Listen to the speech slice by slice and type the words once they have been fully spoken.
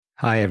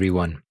Hi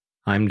everyone,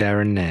 I'm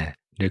Darren Nair,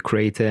 the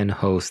creator and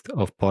host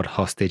of Pod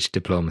Hostage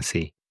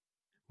Diplomacy.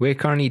 We're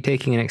currently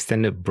taking an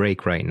extended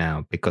break right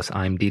now because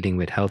I'm dealing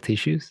with health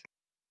issues.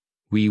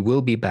 We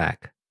will be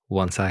back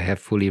once I have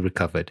fully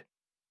recovered.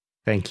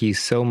 Thank you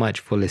so much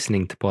for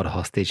listening to Pod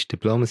Hostage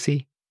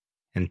Diplomacy,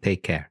 and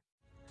take care.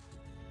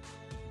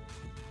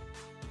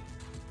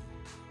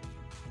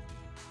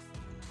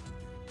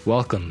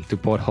 Welcome to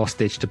Pod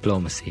Hostage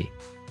Diplomacy.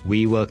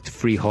 We work to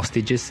free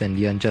hostages and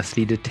the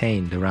unjustly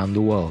detained around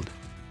the world.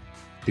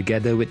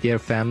 Together with their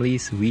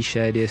families, we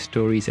share their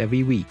stories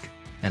every week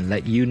and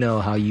let you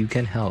know how you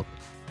can help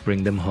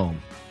bring them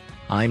home.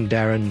 I'm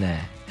Darren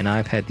Nair, and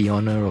I've had the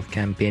honor of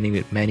campaigning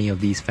with many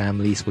of these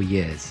families for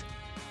years.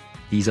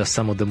 These are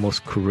some of the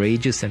most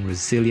courageous and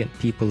resilient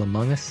people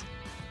among us,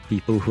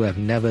 people who have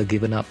never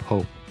given up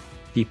hope,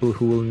 people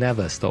who will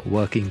never stop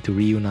working to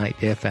reunite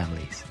their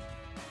families.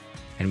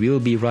 And we will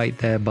be right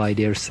there by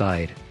their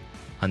side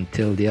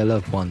until their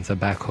loved ones are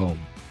back home.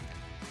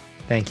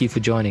 Thank you for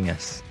joining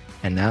us.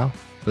 And now,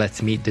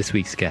 let's meet this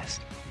week's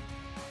guest.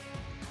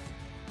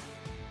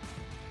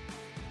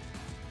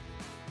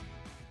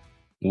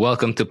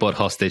 Welcome to Pod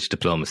Hostage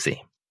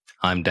Diplomacy.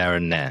 I'm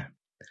Darren Nair.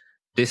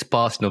 This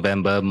past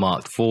November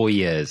marked 4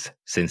 years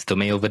since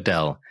Tomeo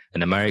Vaddell,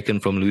 an American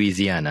from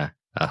Louisiana,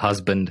 a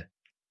husband,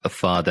 a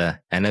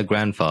father, and a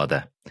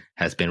grandfather,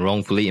 has been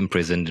wrongfully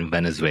imprisoned in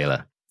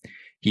Venezuela.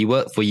 He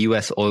worked for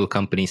U.S. oil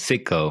company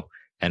Citgo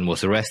and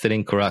was arrested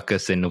in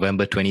Caracas in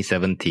November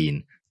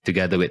 2017,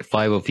 together with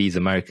 5 of his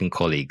American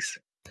colleagues.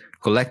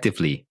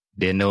 Collectively,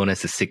 they are known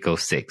as the Citgo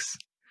Six.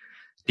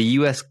 The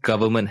U.S.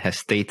 government has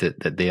stated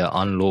that they are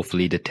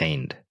unlawfully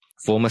detained.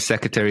 Former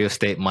Secretary of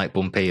State Mike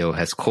Pompeo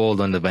has called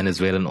on the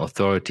Venezuelan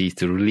authorities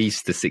to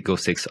release the Citgo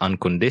Six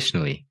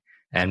unconditionally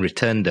and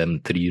return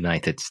them to the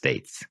United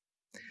States.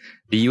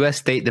 The U.S.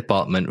 State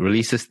Department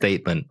released a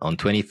statement on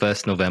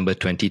 21st November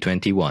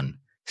 2021,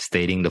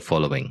 stating the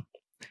following.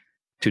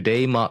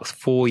 Today marks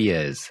 4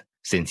 years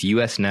since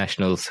U.S.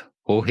 nationals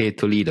Jorge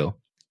Toledo,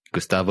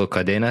 Gustavo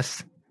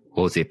Cardenas,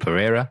 Jose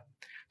Pereira,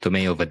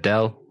 Tomeo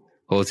Vaddell,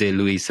 Jose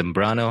Luis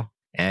Zambrano,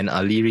 and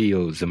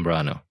Alirio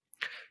Zambrano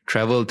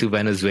traveled to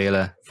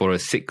Venezuela for a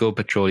Citgo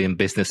Petroleum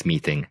business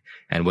meeting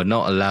and were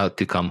not allowed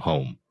to come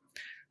home.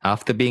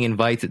 After being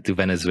invited to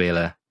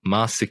Venezuela,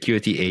 masked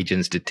security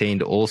agents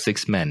detained all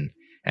 6 men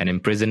and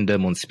imprisoned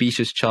them on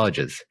specious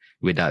charges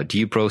without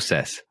due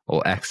process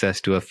or access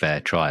to a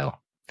fair trial.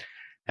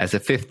 As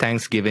the 5th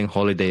Thanksgiving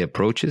holiday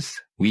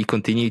approaches, we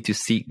continue to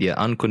seek their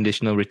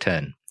unconditional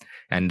return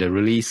and the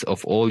release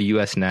of all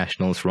U.S.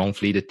 nationals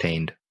wrongfully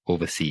detained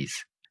overseas.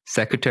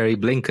 Secretary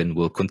Blinken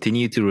will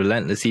continue to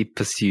relentlessly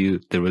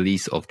pursue the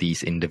release of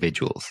these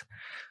individuals.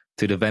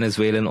 To the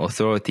Venezuelan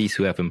authorities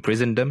who have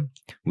imprisoned them,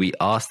 we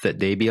ask that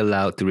they be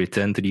allowed to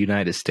return to the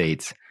United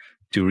States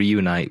to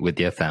reunite with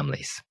their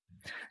families.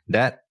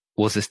 That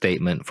was a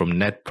statement from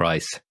Ned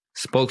Price,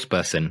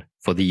 spokesperson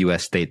for the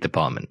U.S. State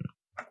Department.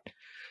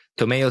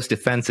 Tomeo's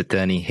defense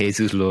attorney,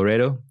 Jesus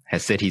Loredo,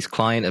 has said his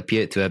client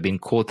appeared to have been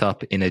caught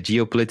up in a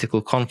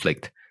geopolitical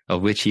conflict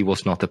of which he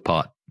was not a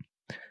part.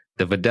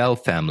 The Vaddell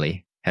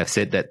family have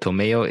said that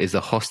Tomeo is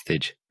a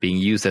hostage being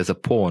used as a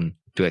pawn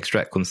to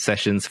extract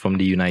concessions from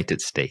the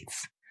United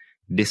States.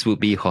 This would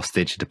be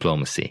hostage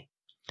diplomacy.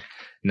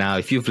 Now,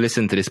 if you've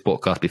listened to this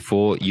podcast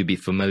before, you'll be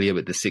familiar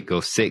with the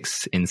Citgo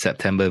Six. In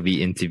September,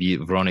 we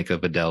interviewed Veronica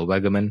Vaddell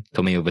Wegerman,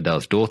 Tomeo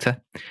Vaddell's daughter,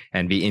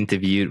 and we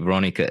interviewed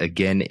Veronica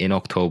again in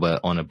October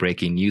on a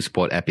Breaking News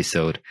Pod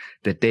episode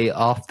the day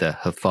after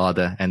her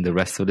father and the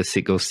rest of the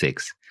Citgo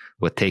Six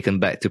were taken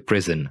back to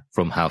prison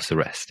from house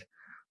arrest.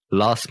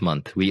 Last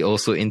month, we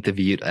also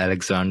interviewed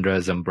Alexandra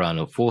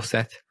Zambrano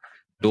Fawcett,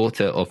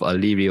 daughter of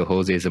Alirio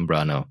Jose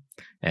Zambrano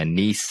and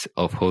niece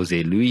of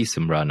Jose Luis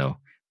Zambrano,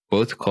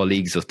 both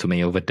colleagues of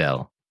Tomeo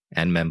Vaddell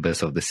and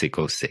members of the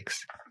Citgo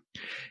Six.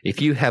 If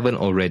you haven't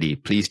already,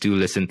 please do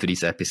listen to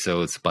these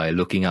episodes by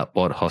looking up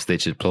Pod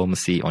Hostage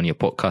Diplomacy on your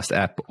podcast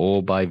app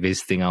or by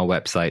visiting our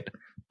website,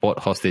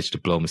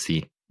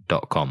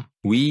 podhostagediplomacy.com.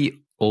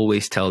 We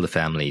always tell the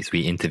families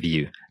we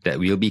interview that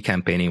we'll be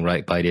campaigning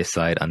right by their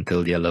side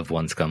until their loved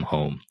ones come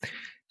home,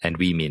 and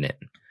we mean it.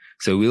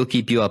 So we'll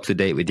keep you up to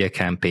date with their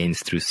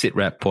campaigns through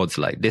SitRep pods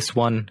like this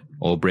one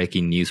or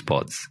Breaking News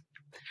pods.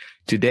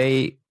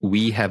 Today,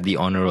 we have the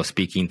honor of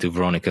speaking to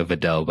Veronica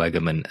Vaddell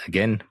Wegerman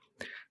again.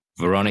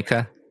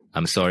 Veronica,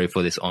 I'm sorry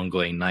for this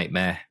ongoing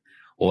nightmare.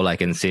 All I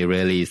can say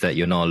really is that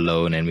you're not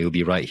alone and we'll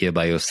be right here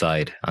by your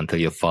side until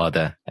your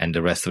father and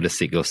the rest of the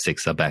Citgo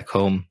Six are back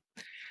home.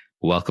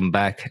 Welcome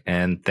back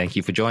and thank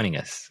you for joining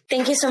us.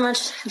 Thank you so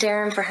much,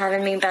 Darren, for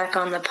having me back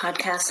on the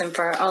podcast and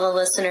for all the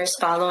listeners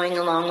following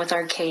along with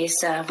our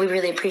case. We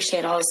really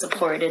appreciate all the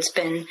support. It's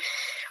been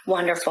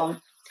wonderful.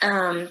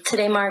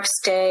 Today marks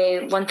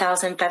day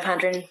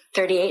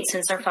 1,538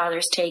 since our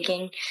father's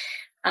taking,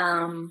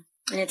 and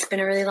it's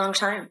been a really long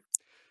time.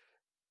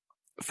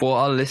 For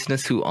our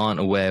listeners who aren't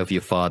aware of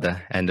your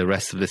father and the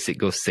rest of the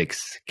Citgo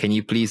Six, can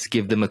you please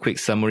give them a quick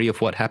summary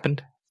of what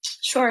happened?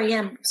 Sure,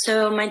 yeah.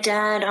 So my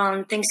dad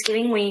on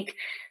Thanksgiving week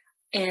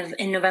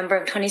in November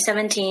of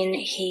 2017,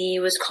 he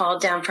was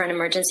called down for an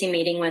emergency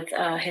meeting with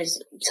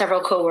his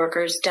several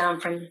coworkers down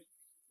from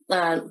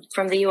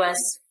the U.S.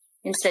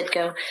 in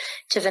Citgo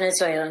to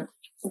Venezuela.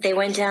 They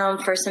went down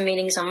for some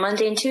meetings on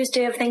Monday and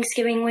Tuesday of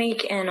Thanksgiving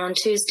week, and on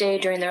Tuesday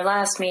during their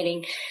last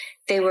meeting,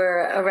 they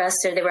were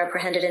arrested, they were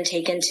apprehended and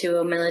taken to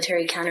a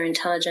military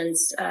counterintelligence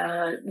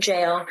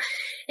jail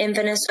in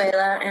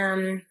Venezuela.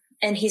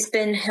 And he's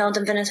been held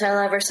in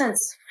Venezuela ever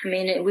since. I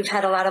mean, we've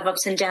had a lot of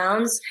ups and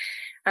downs.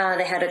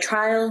 They had a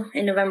trial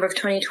in November of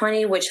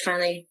 2020, which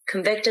finally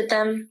convicted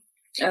them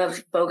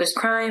of bogus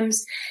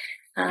crimes.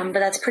 But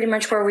that's pretty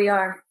much where we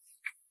are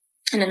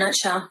in a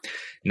nutshell.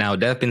 Now,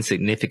 there have been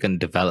significant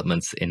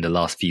developments in the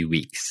last few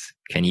weeks.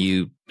 Can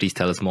you please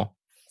tell us more?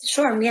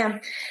 Sure, yeah.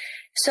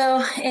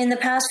 So in the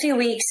past few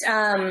weeks,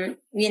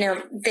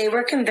 they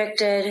were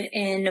convicted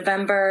in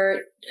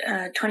November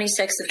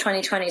 26th of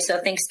 2020. So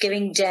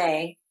Thanksgiving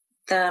Day,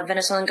 the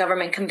Venezuelan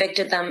government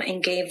convicted them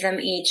and gave them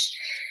each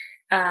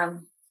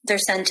their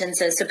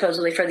sentences,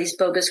 supposedly for these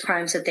bogus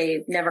crimes that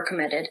they never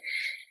committed.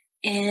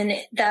 And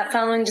that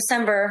following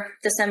December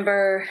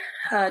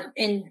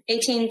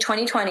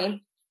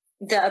 2020,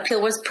 the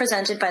appeal was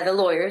presented by the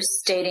lawyers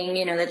stating,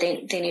 that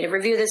they need to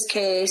review this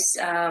case,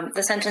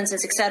 the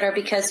sentences, et cetera,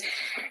 because,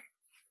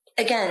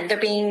 again, they're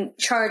being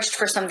charged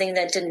for something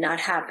that did not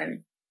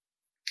happen.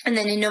 And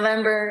then in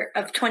November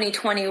of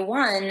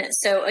 2021,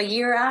 so a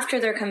year after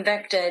they're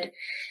convicted,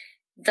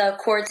 the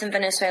courts in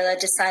Venezuela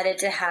decided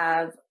to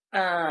have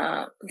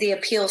the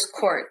appeals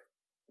court,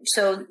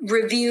 so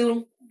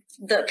review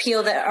the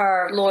appeal that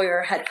our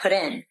lawyer had put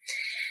in.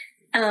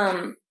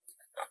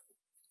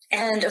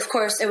 And of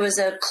course, it was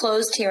a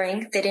closed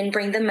hearing. They didn't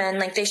bring them in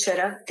like they should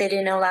have. They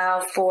didn't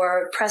allow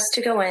for press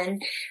to go in.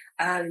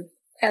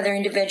 Other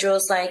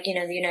individuals like, the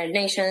United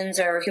Nations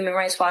or Human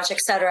Rights Watch, et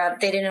cetera,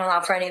 they didn't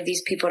allow for any of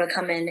these people to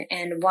come in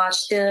and watch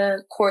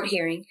the court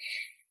hearing.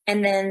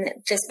 And then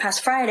this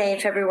past Friday,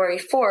 February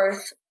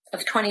 4th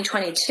of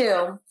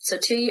 2022, so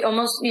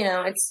almost,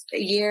 it's a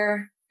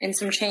year and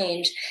some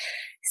change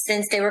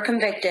since they were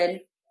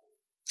convicted,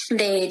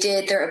 they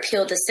did their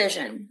appeal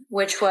decision,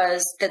 which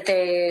was that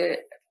they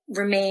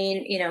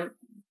remain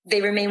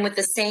with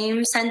the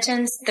same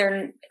sentence.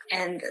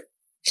 And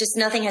just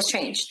nothing has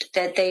changed,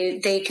 that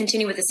they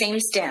continue with the same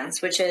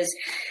stance, which is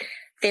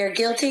they're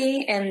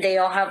guilty and they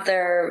all have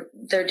their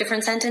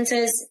different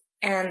sentences.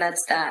 And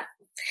that's that.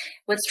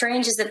 What's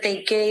strange is that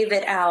they gave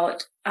it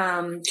out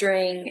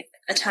during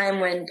a time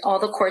when all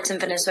the courts in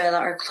Venezuela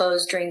are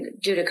closed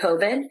due to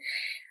COVID.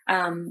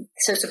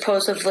 So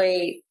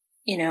supposedly,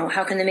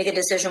 how can they make a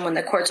decision when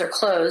the courts are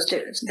closed?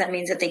 That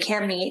means that they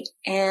can't meet.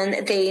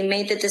 And they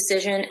made the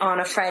decision on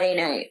a Friday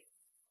night.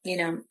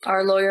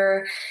 Our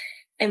lawyer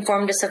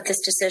informed us of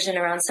this decision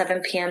around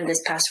 7 p.m.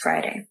 this past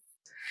Friday.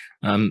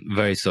 I'm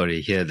very sorry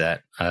to hear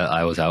that.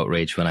 I was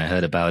outraged when I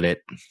heard about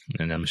it,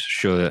 and I'm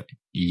sure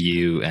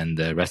you and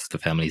the rest of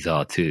the families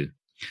are too.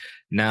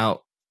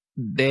 Now,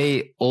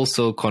 they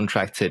also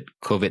contracted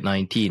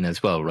COVID-19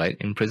 as well, right,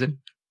 in prison?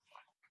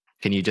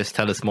 Can you just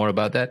tell us more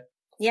about that?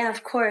 Yeah,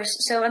 of course.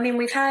 So,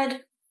 we've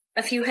had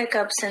a few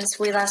hiccups since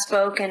we last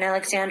spoke, and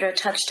Alexandra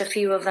touched a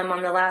few of them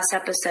on the last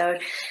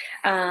episode.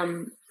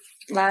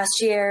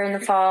 Last year in the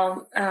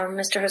fall,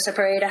 Mr. Jose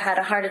Pareda had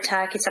a heart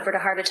attack. He suffered a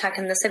heart attack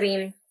in the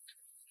Sabine.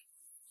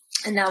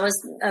 And that was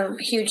a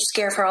huge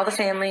scare for all the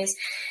families.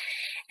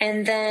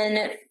 And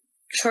then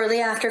shortly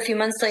after, a few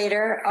months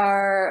later,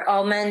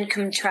 all men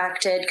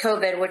contracted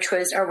COVID, which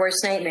was our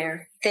worst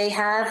nightmare. They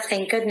have,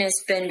 thank goodness,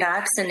 been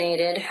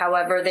vaccinated.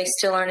 However, they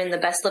still aren't in the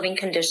best living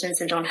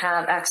conditions and don't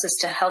have access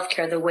to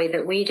healthcare the way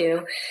that we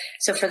do.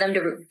 So for them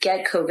to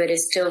get COVID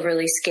is still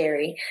really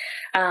scary.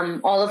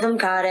 All of them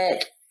got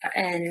it.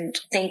 And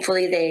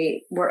thankfully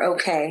they were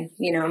okay.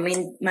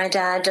 My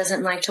dad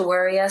doesn't like to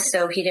worry us,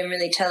 so he didn't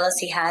really tell us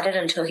he had it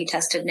until he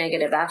tested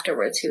negative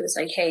afterwards. He was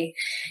like, hey,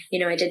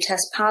 I did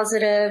test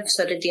positive,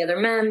 so did the other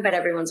men, but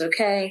everyone's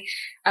okay.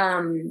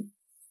 And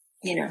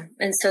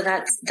so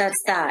that's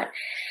that.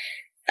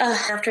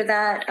 After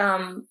that,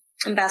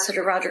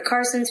 Ambassador Roger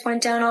Carson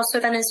went down also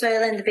to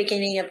Venezuela in the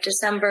beginning of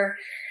December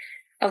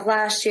of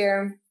last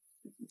year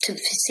to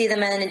see the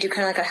men and do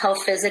kind of like a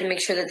health visit and make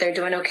sure that they're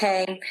doing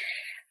okay.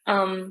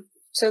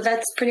 So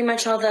that's pretty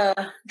much all the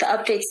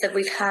updates that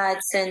we've had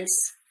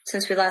since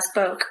we last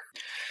spoke.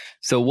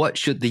 So what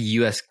should the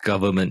U.S.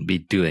 government be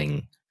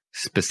doing,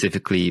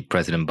 specifically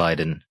President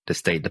Biden, the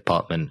State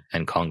Department,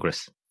 and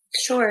Congress?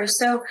 Sure.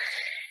 So,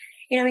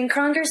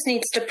 Congress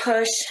needs to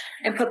push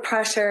and put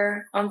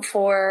pressure on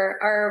for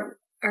our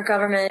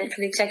government, for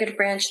the executive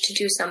branch to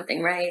do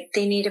something, right?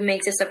 They need to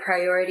make this a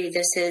priority.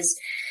 This is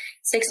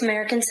 6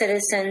 American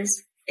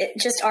citizens.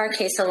 Just our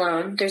case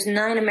alone, there's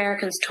 9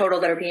 Americans total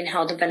that are being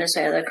held in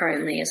Venezuela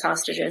currently as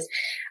hostages,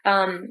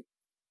 that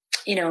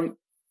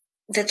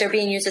they're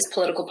being used as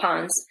political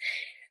pawns.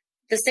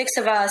 The 6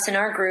 of us in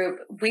our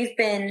group, we've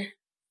been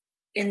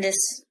in this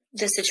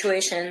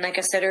situation, like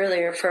I said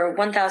earlier, for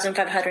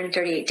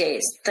 1,538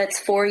 days. That's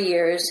 4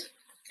 years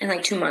and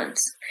like 2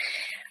 months.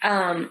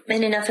 And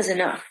enough is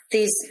enough.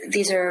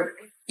 These are,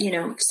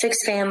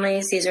 6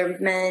 families. These are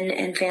men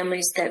and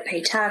families that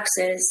pay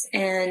taxes,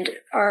 and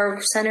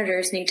our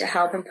senators need to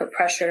help and put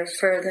pressure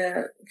for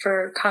the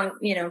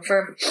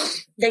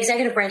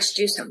executive branch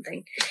to do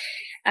something.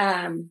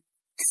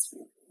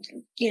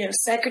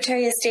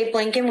 Secretary of State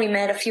Blinken, we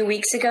met a few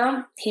weeks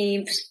ago.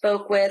 He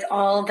spoke with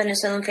all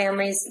Venezuelan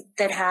families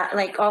that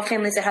all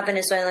families that have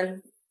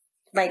Venezuelan,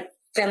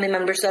 family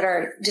members that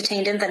are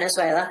detained in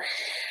Venezuela.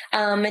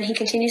 And he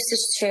continues to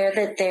share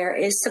that there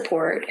is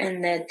support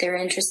and that they're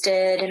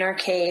interested in our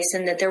case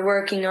and that they're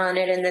working on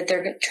it and that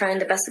they're trying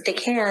the best that they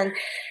can.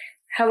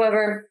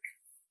 However,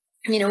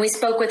 we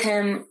spoke with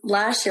him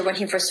last year when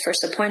he was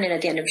first appointed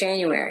at the end of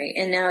January.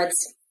 And now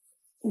it's,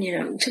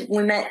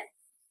 we met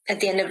at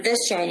the end of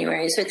this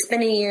January. So it's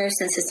been a year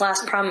since his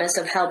last promise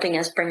of helping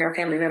us bring our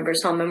family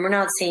members home. And we're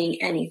not seeing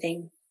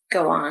anything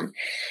go on.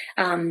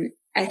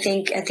 I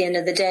think at the end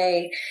of the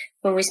day,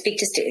 when we speak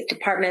to State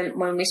Department,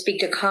 when we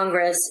speak to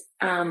Congress,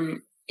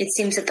 it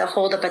seems that the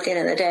holdup at the end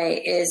of the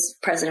day is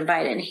President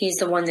Biden. He's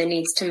the one that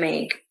needs to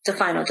make the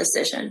final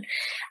decision.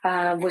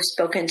 We've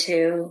spoken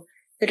to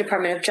the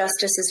Department of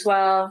Justice as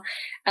well.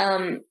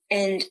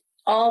 And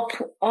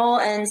all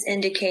ends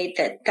indicate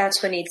that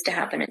that's what needs to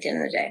happen at the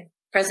end of the day.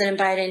 President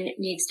Biden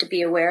needs to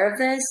be aware of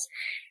this,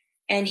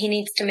 and he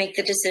needs to make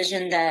the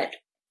decision that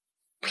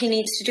he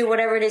needs to do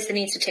whatever it is that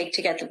needs to take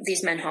to get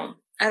these men home.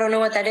 I don't know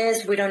what that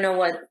is. We don't know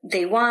what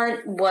they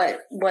want,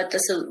 what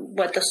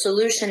the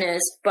solution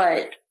is,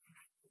 but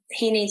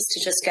he needs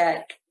to just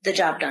get the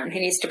job done. He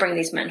needs to bring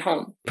these men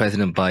home.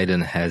 President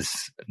Biden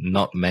has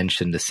not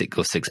mentioned the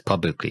 606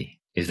 publicly.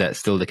 Is that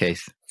still the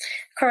case?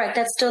 Correct.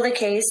 That's still the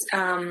case.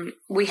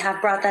 We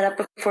have brought that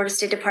up before the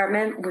State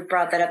Department. We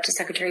brought that up to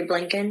Secretary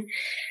Blinken.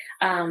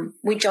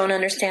 We don't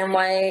understand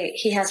why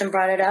he hasn't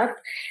brought it up.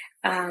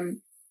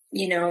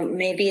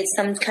 Maybe it's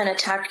some kind of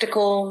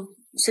tactical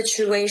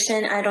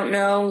situation. I don't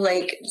know,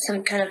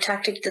 some kind of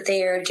tactic that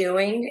they are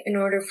doing in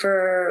order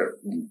for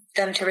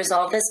them to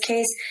resolve this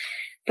case.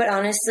 But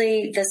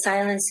honestly, the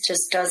silence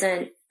just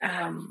doesn't,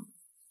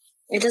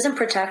 it doesn't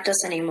protect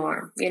us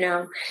anymore.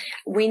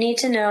 We need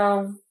to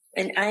know,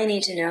 and I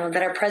need to know,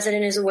 that our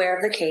president is aware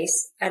of the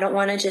case. I don't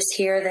want to just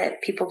hear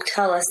that people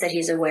tell us that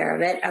he's aware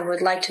of it. I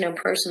would like to know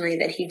personally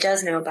that he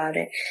does know about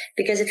it,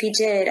 because if he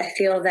did, I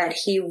feel that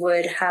he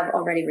would have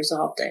already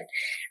resolved it.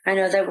 I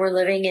know that we're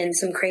living in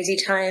some crazy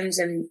times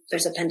and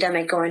there's a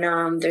pandemic going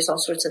on. There's all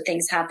sorts of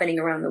things happening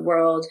around the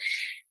world.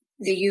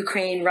 The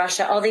Ukraine,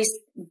 Russia, all these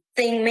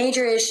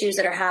major issues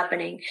that are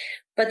happening.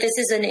 But this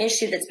is an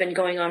issue that's been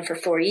going on for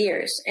 4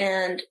 years,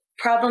 and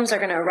problems are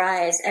going to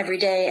arise every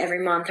day,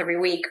 every month, every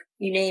week,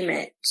 you name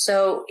it.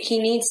 So he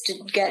needs to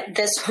get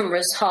this one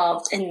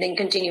resolved and then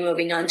continue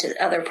moving on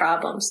to other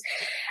problems.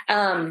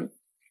 I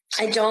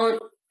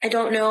don't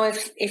know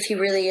if he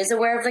really is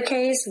aware of the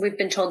case. We've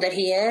been told that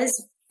he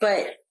is,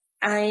 but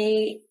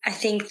I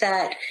think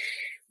that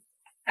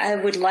I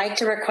would like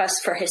to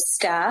request for his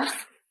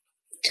staff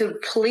to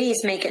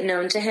please make it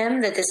known to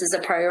him that this is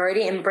a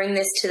priority and bring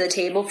this to the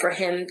table for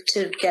him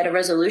to get a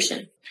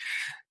resolution.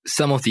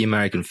 Some of the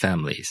American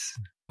families,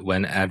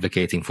 when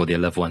advocating for their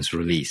loved one's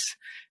release,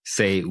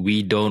 say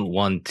we don't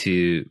want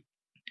to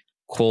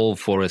call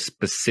for a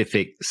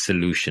specific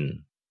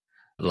solution,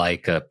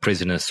 like a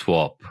prisoner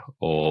swap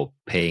or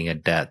paying a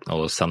debt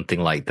or something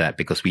like that,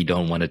 because we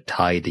don't want to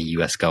tie the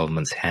US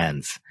government's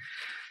hands.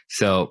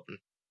 So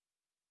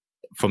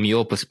from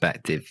your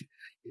perspective,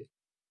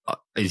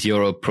 is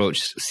your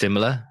approach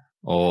similar,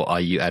 or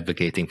are you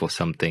advocating for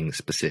something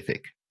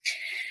specific?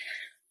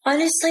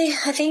 Honestly,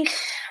 I think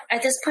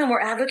at this point we're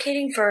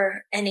advocating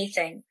for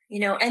anything,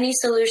 any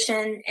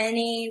solution,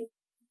 any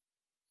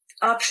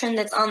option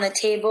that's on the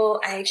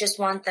table. I just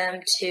want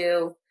them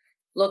to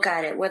look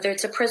at it, whether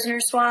it's a prisoner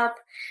swap,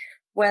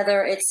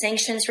 whether it's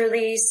sanctions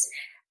release,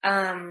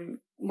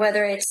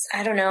 whether it's,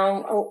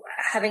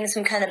 having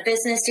some kind of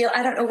business deal.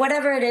 I don't know,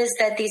 whatever it is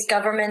that these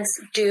governments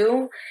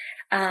do.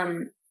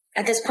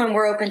 At this point,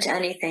 we're open to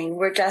anything.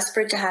 We're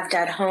desperate to have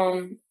Dad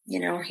home.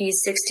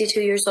 He's 62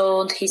 years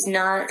old. He's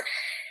not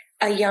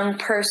a young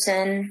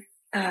person.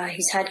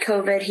 He's had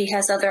COVID. He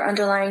has other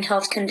underlying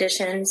health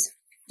conditions,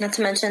 not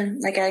to mention,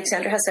 like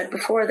Alexandra has said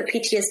before, the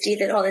PTSD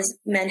that all these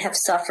men have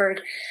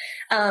suffered.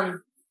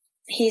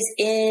 He's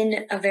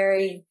in a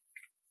very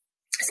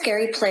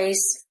scary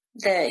place.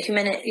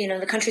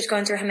 The country's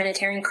going through a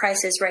humanitarian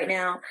crisis right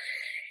now.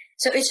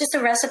 So it's just a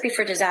recipe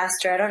for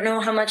disaster. I don't know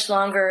how much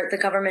longer the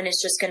government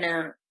is just going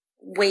to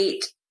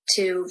wait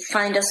to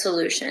find a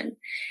solution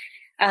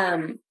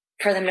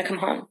for them to come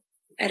home.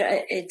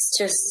 It's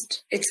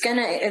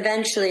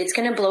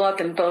going to blow up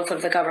in both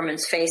of the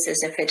government's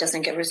faces if it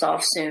doesn't get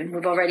resolved soon.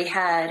 We've already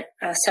had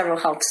several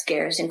health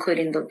scares,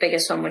 including the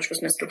biggest one, which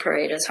was Mr.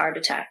 Paredes' heart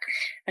attack.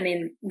 I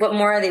mean, what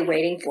more are they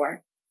waiting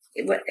for?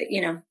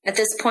 At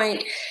this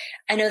point,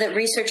 I know that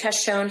research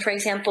has shown, for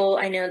example,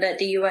 I know that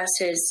the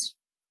U.S. is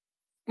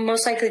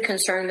most likely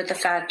concerned with the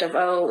fact of,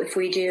 if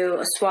we do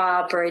a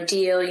swap or a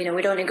deal,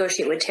 we don't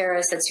negotiate with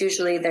terrorists. That's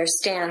usually their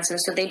stance.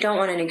 And so they don't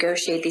want to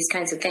negotiate these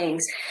kinds of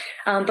things.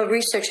 But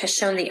research has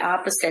shown the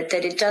opposite,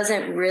 that it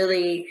doesn't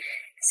really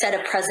set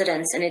a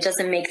precedence, and it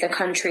doesn't make the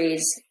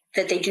countries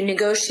that they do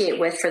negotiate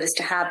with for this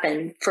to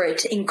happen, for it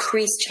to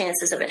increase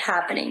chances of it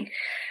happening.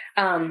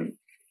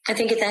 I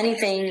think if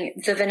anything,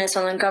 the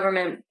Venezuelan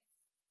government,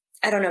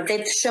 I don't know,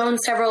 they've shown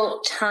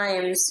several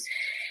times,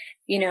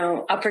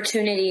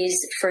 opportunities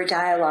for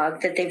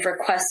dialogue that they've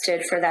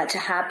requested for that to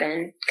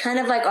happen, kind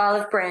of like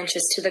olive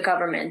branches to the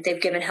government.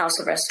 They've given house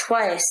arrest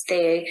twice.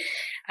 They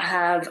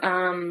have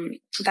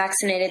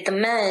vaccinated the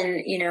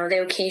men, they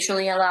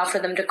occasionally allow for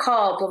them to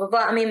call, blah, blah,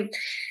 blah. I mean,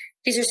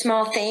 these are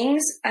small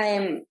things.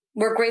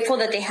 We're grateful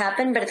that they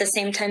happen, but at the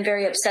same time,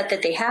 very upset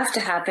that they have to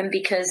happen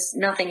because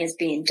nothing is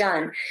being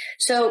done.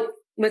 So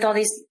with all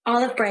these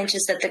olive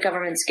branches that the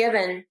government's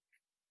given,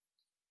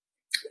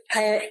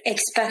 I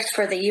expect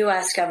for the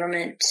U.S.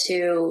 government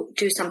to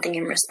do something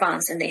in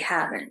response, and they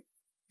haven't.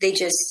 They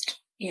just,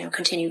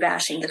 continue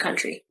bashing the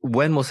country.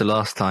 When was the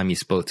last time you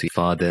spoke to your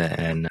father,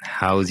 and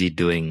how is he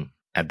doing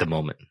at the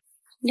moment?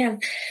 Yeah.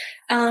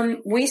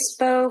 We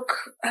spoke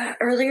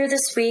earlier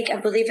this week. I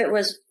believe it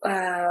was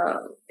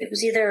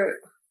either,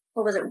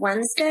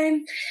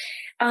 Wednesday?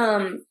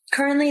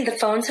 Currently the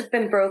phones have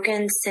been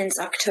broken since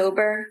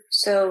October.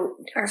 So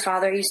our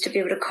father used to be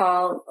able to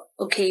call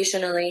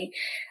occasionally,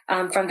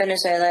 from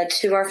Venezuela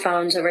to our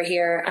phones over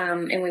here.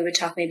 And we would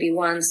talk maybe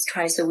once,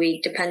 twice a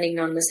week, depending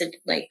on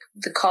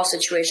the call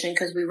situation,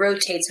 because we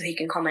rotate. So he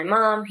can call my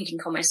mom, he can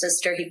call my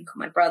sister, he can call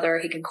my brother,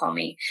 he can call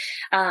me.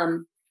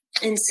 And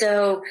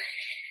so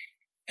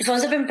the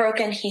phones have been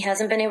broken. He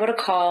hasn't been able to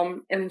call.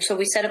 And so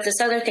we set up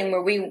this other thing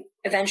where we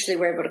eventually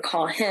were able to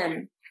call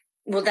him.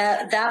 Well,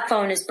 that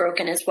phone is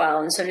broken as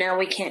well. And so now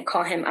we can't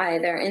call him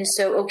either. And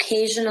so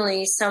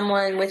occasionally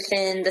someone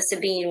within the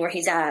Sabine where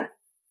he's at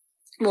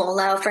will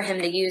allow for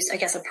him to use, I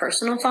guess, a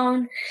personal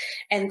phone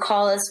and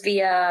call us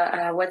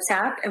via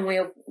WhatsApp. And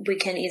we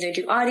can either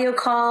do audio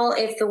call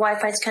if the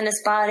Wi-Fi is kind of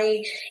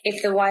spotty.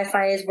 If the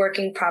Wi-Fi is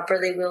working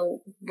properly,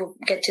 we'll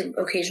get to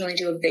occasionally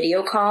do a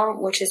video call,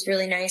 which is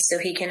really nice. So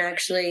he can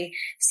actually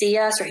see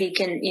us, or he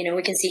can,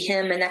 we can see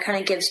him. And that kind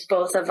of gives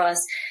both of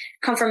us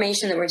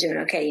confirmation that we're doing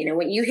okay.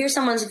 When you hear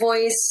someone's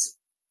voice,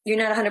 you're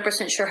not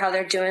 100% sure how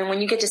they're doing.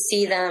 When you get to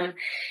see them,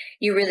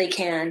 you really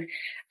can.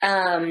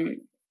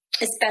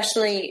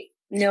 Especially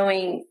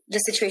knowing the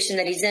situation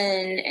that he's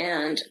in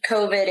and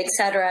COVID, et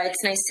cetera,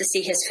 it's nice to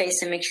see his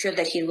face and make sure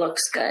that he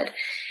looks good.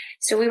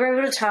 So we were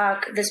able to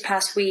talk this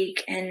past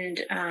week, and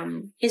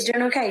he's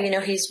doing okay.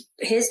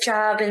 His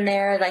job in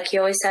there, like he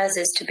always says,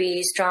 is to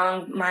be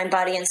strong, mind,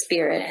 body, and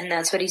spirit. And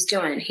that's what he's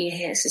doing.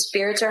 His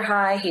spirits are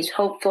high. He's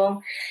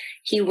hopeful.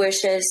 He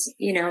wishes,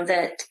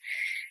 that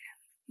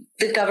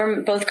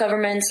both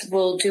governments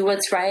will do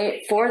what's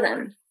right for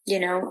them.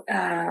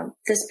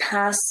 This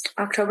past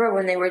October,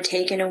 when they were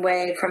taken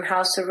away from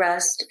house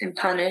arrest and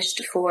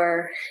punished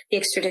for the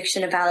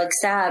extradition of Alex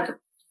Saab,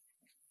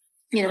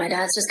 my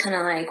dad's just kind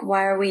of like,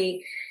 why are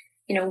we,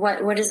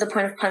 what is the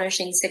point of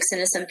punishing 6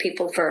 innocent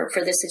people for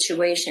this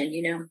situation?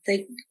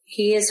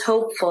 He is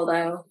hopeful,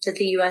 though, that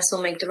the U.S.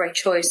 will make the right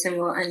choice and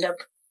will end up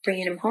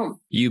bringing him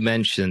home. You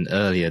mentioned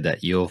earlier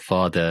that your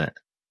father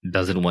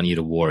doesn't want you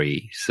to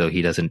worry, so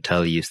he doesn't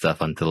tell you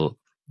stuff until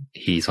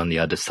he's on the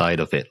other side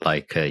of it.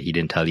 Like he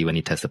didn't tell you when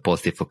he tested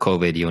positive for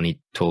COVID. He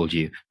only told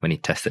you when he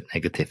tested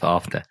negative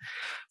after.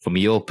 From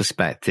your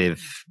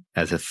perspective,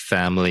 as a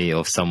family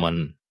of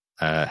someone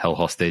held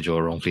hostage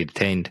or wrongfully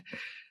detained,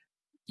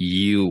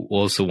 you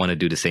also want to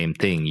do the same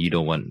thing. You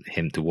don't want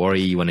him to worry.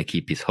 You want to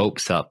keep his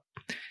hopes up.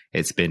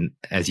 It's been,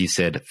 as you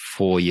said,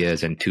 4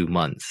 years and 2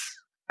 months.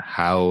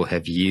 How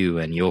have you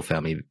and your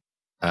family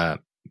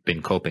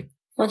been coping?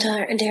 Well,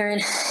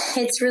 Darren,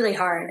 it's really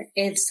hard.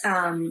 It's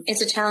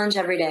a challenge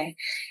every day.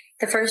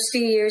 The first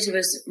few years, it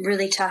was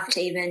really tough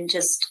to even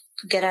just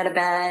get out of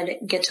bed,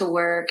 get to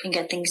work, and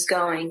get things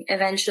going.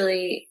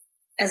 Eventually,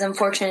 as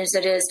unfortunate as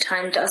it is,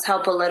 time does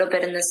help a little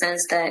bit in the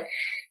sense that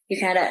you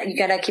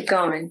gotta keep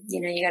going.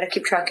 You gotta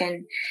keep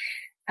trucking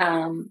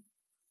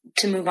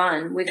to move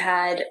on. We've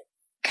had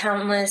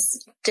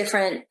countless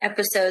different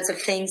episodes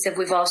of things that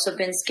we've also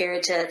been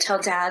scared to tell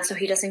Dad so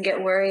he doesn't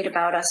get worried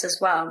about us as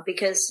well,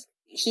 because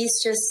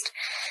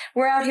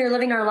we're out here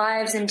living our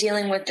lives and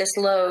dealing with this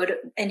load,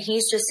 and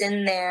he's just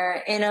in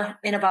there in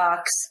a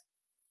box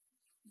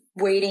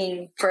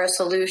waiting for a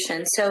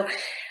solution. So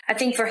I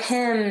think for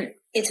him,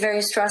 it's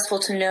very stressful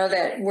to know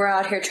that we're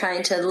out here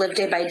trying to live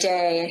day by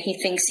day, and he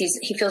thinks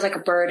he feels like a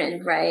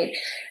burden, right?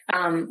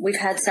 We've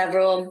had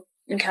several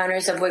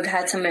encounters we've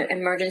had some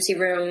emergency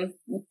room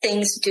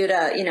things due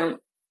to,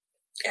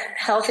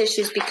 health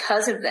issues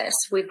because of this.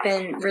 We've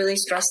been really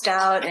stressed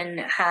out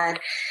and had,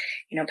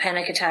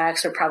 panic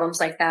attacks or problems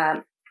like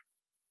that.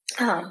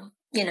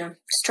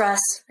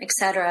 Stress,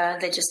 etc.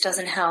 That just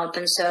doesn't help.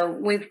 And so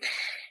we've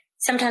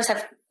sometimes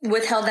have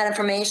withheld that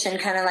information,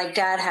 kind of like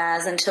Dad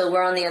has, until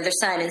we're on the other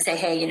side and say,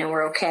 hey,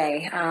 we're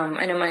okay.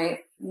 I know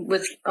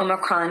with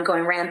Omicron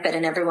going rampant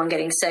and everyone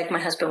getting sick, my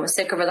husband was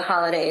sick over the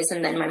holidays,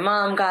 and then my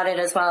mom got it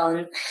as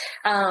well.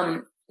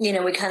 And,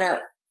 we kind of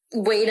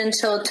wait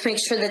to make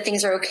sure that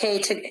things are okay,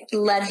 to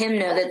let him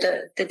know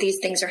that these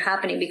things are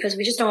happening, because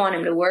we just don't want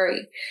him to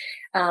worry.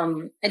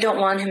 I don't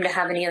want him to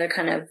have any other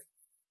kind of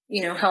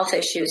health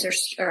issues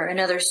or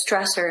another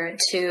stressor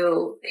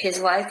to his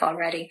life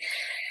already.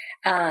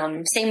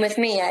 Same with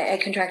me. I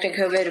contracted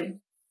COVID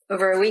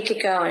over a week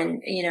ago,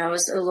 and I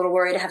was a little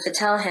worried to have to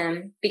tell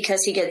him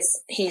because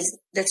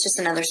that's just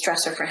another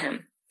stressor for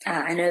him.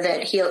 I know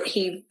that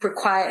he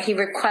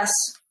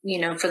requests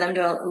for them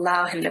to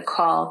allow him to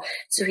call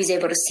so he's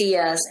able to see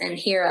us and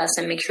hear us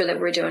and make sure that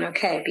we're doing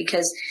okay.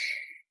 Because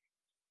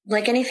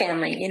like any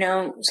family,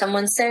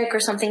 someone's sick or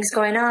something's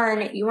going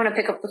on, you want to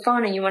pick up the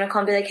phone and you want to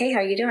call and be like, hey, how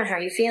are you doing? How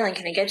are you feeling?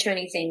 Can I get you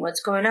anything?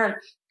 What's going on?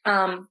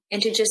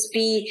 And to just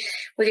be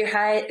with your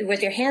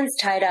hands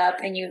tied up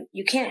and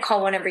you can't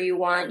call whenever you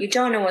want. You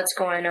don't know what's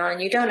going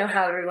on. You don't know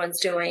how everyone's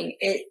doing.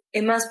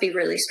 It must be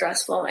really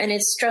stressful. And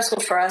it's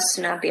stressful for us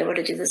to not be able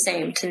to do the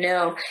same, to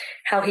know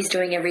how he's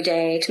doing every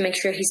day, to make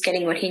sure he's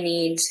getting what he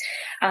needs,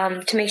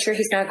 to make sure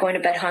he's not going to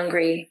bed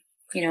hungry,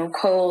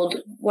 cold,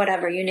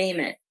 whatever, you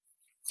name it.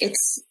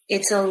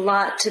 It's a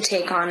lot to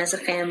take on as a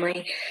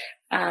family.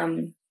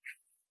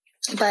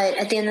 But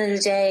at the end of the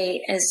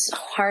day, as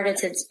hard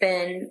as it's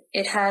been,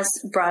 it has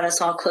brought us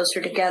all closer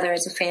together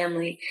as a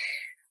family.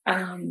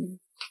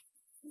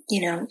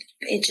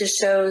 It just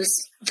shows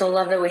the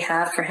love that we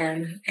have for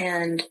him,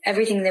 and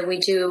everything that we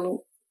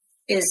do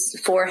is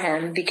for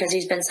him because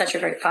he's been such a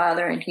great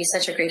father and he's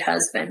such a great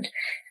husband.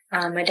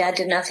 My dad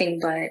did nothing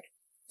but,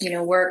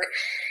 work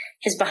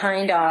his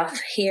behind off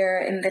here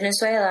in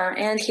Venezuela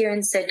and here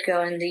in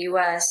Citgo in the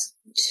U.S.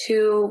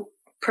 to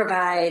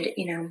provide,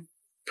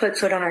 put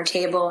food on our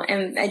table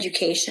and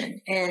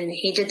education. And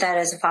he did that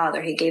as a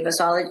father. He gave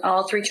us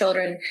all three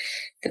children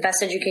the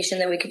best education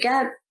that we could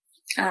get.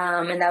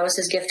 And that was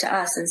his gift to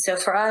us. And so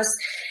for us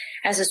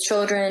as his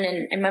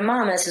children and my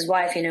mom as his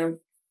wife,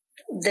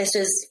 this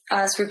is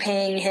us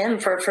repaying him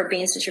for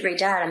being such a great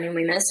dad. I mean,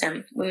 we miss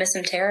him. We miss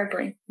him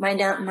terribly.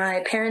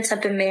 My parents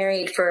have been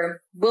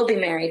will be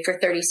married for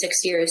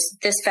 36 years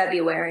this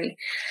February.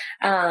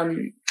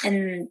 And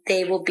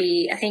they will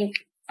be, I think,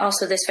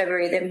 also this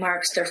February, that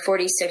marks their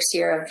 46th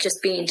year of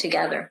just being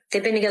together.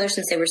 They've been together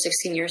since they were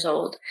 16 years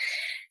old.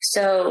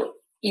 So,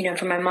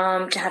 for my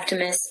mom to have to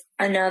miss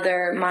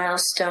another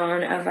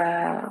milestone of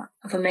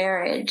a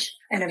marriage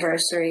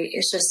anniversary,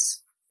 it's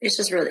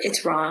just really,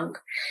 it's wrong.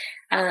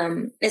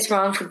 It's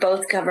wrong for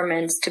both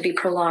governments to be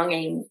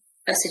prolonging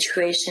a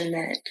situation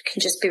that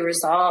can just be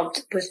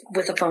resolved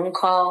with a phone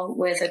call,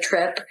 with a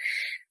trip,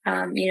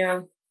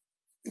 to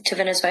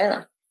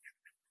Venezuela.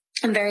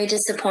 I'm very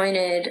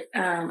disappointed.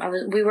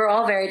 We were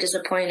all very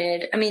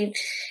disappointed. I mean,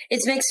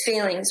 it's mixed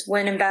feelings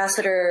when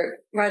Ambassador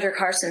Roger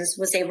Carstens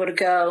was able to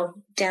go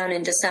down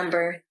in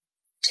December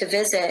to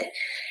visit.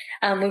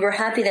 We were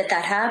happy that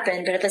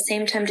happened, but at the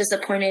same time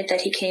disappointed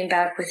that he came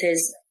back with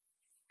his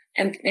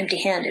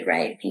empty-handed,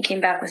 right? He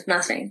came back with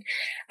nothing.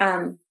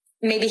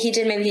 Maybe he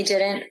did, maybe he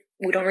didn't.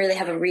 We don't really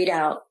have a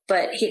readout,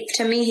 but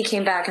to me, he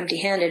came back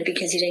empty-handed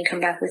because he didn't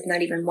come back with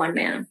not even one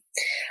man.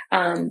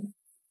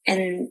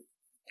 And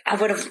I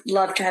would have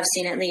loved to have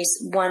seen at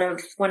least one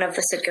of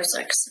the Citgo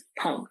Six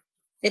home.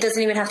 It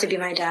doesn't even have to be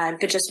my dad,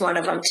 but just one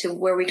of them, to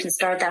where we can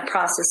start that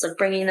process of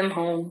bringing them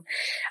home,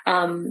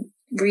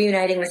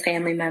 reuniting with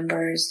family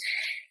members,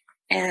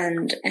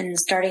 and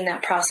starting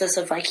that process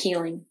of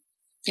healing.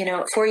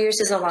 4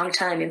 years is a long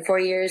time. In 4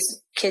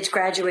 years, kids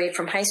graduate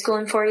from high school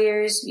in 4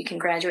 years. You can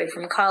graduate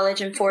from college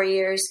in 4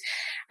 years.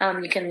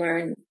 You can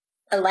learn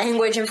a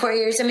language in 4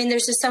 years. I mean,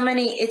 there's just so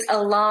many. It's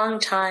a long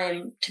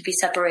time to be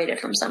separated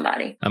from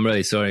somebody. I'm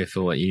really sorry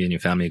for what you and your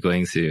family are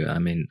going through. I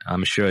mean,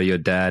 I'm sure your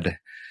dad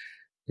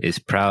is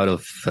proud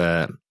of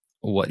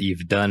what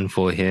you've done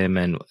for him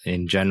and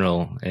in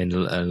general in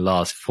the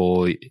last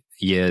 4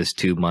 years,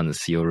 2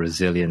 months, your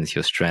resilience,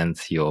 your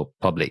strength, your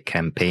public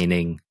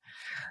campaigning.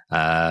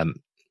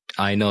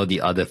 I know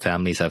the other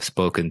families I've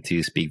spoken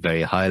to speak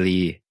very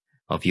highly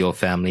of your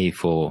family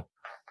for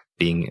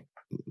being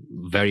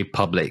very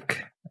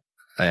public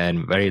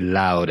and very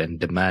loud and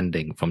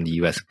demanding from the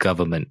U.S.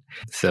 government.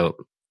 So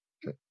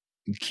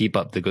keep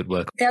up the good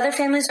work. The other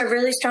families are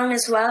really strong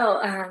as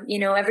well.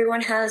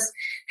 Everyone has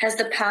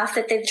the path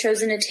that they've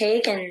chosen to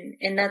take, and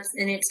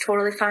it's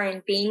totally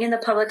fine. Being in the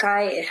public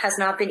eye, it has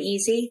not been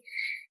easy.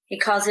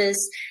 It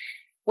causes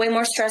way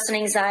more stress and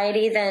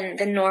anxiety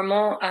than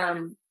normal.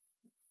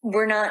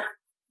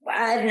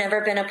 I've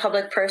never been a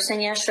public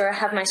person. Yeah, sure, I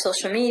have my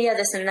social media,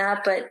 this and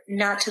that, but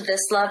not to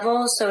this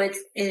level. So it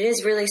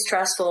is really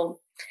stressful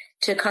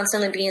to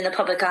constantly be in the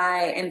public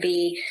eye and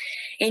be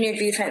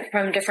interviewed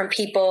from different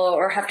people,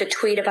 or have to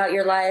tweet about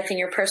your life and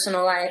your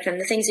personal life and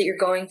the things that you're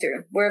going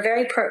through. We're a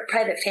very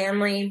private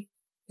family,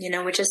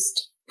 we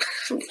just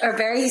are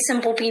very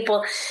simple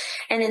people.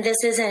 And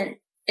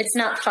it's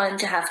not fun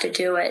to have to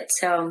do it.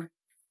 So,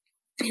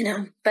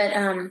 but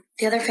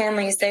the other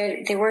families,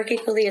 they work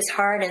equally as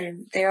hard,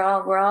 and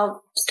we're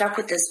all stuck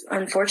with this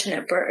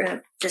unfortunate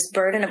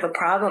burden of a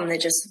problem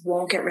that just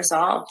won't get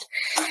resolved.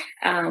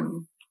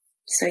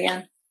 So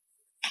yeah,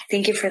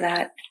 thank you for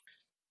that.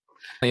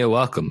 You're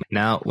welcome.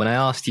 Now, when I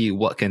asked you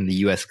what can the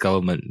U.S.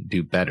 government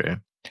do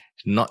better,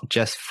 not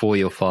just for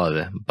your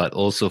father, but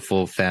also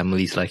for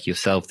families like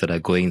yourself that are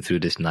going through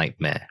this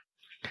nightmare,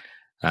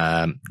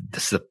 the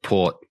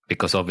support,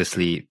 because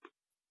obviously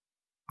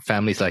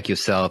families like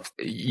yourself,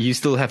 you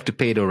still have to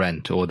pay the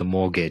rent or the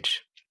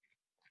mortgage.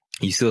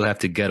 You still have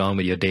to get on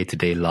with your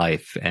day-to-day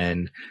life.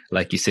 And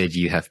like you said,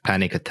 you have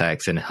panic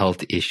attacks and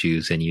health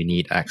issues, and you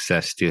need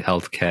access to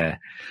healthcare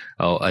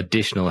or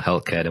additional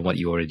healthcare than what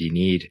you already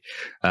need.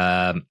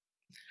 And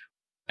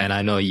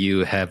I know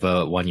you have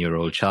a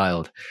 1-year-old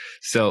child.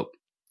 So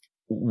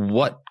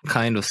what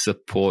kind of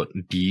support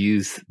do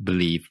you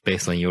believe,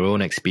 based on your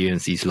own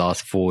experience these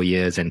last 4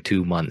 years and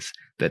 2 months,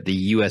 that the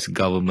US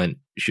government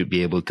should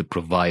be able to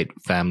provide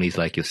families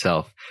like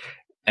yourself,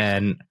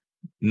 and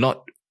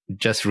not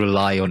just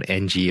rely on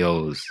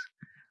NGOs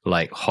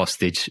like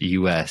Hostage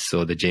US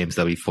or the James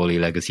W. Foley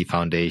Legacy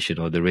Foundation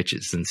or the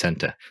Richardson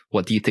Center?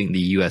 What do you think the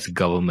US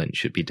government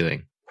should be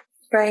doing?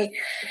 Right.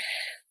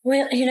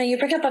 Well, you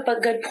bring up a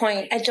good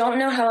point. I don't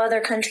know how other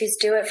countries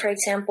do it, for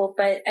example,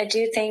 but I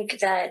do think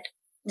that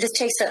this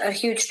takes a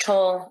huge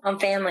toll on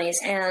families.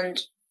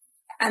 And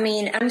I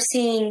mean, I'm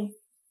seeing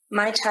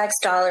my tax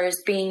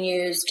dollars being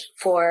used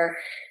for,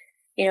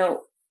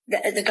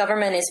 the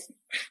government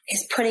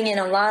is putting in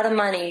a lot of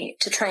money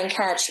to try and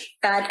catch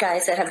bad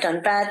guys that have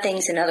done bad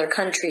things in other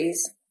countries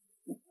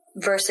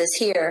versus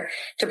here,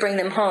 to bring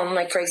them home.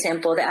 Like, for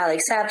example, the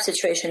Alex Saab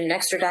situation, and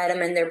extradite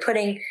them, and they're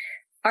putting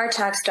our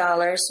tax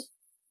dollars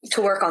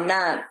to work on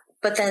that,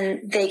 but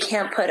then they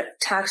can't put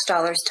tax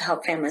dollars to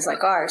help families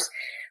like ours.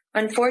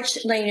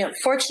 Unfortunately,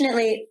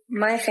 fortunately,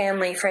 my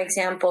family, for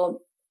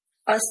example,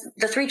 us,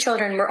 the 3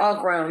 children, we're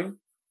all grown.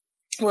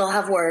 We'll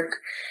have work,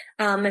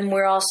 and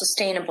we're all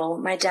sustainable.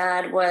 My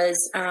dad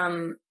was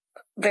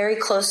very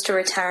close to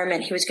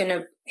retirement. He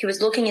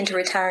was looking into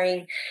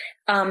retiring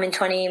in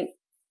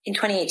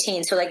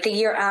 2018. So like the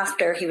year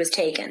after he was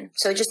taken.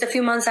 So just a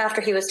few months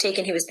after he was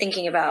taken, he was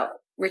thinking about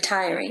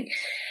retiring.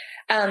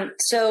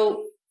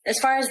 So as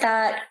far as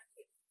that,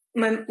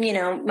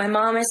 my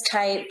mom is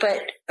tight, but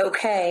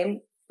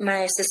okay.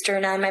 My sister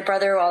and I, my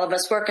brother, all of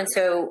us work, and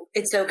so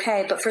it's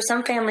okay. But for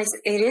some families,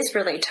 it is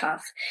really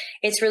tough.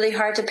 It's really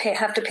hard to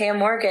have to pay a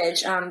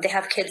mortgage. They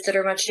have kids that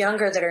are much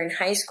younger, that are in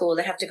high school,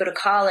 that have to go to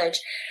college.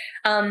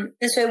 And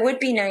so it would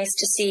be nice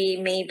to see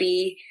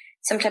maybe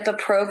some type of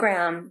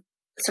program,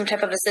 some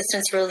type of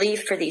assistance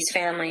relief for these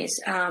families,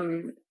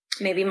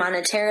 maybe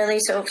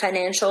monetarily, so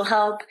financial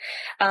help,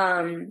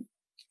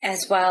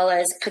 as well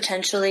as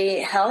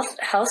potentially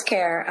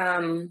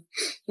healthcare,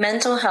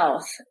 mental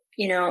health,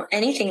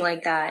 anything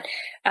like that.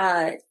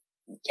 I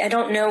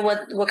don't know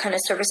what kind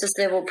of services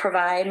they will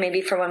provide,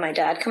 maybe for when my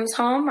dad comes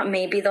home.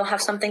 Maybe they'll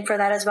have something for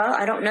that as well.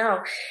 I don't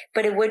know.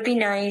 But it would be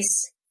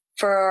nice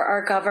for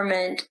our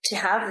government to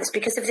have this,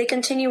 because if they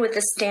continue with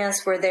this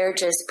stance where they're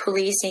just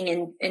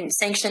policing and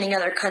sanctioning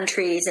other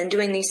countries and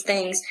doing these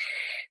things,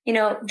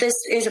 this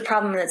is a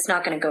problem that's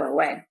not going to go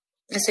away.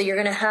 And so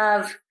you're going to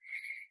have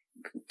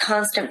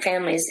constant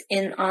families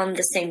on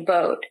the same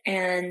boat,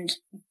 and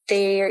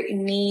they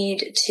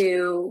need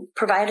to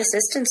provide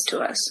assistance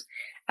to us.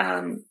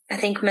 I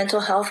think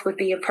mental health would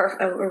be a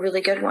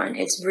really good one.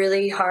 It's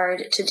really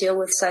hard to deal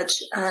with such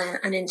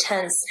an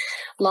intense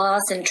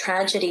loss and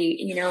tragedy.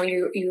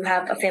 You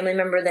have a family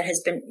member that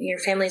your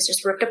family is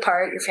just ripped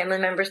apart. Your family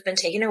member's been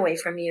taken away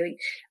from you.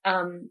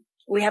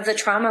 We have the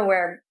trauma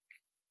where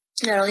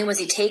not only was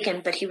he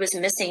taken, but he was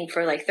missing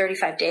for like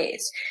 35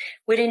 days.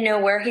 We didn't know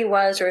where he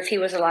was or if he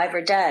was alive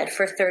or dead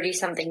for 30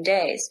 something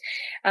days.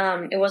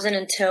 It wasn't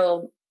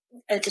until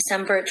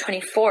December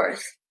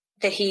 24th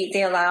that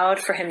they allowed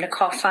for him to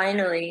call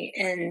finally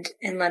and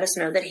let us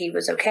know that he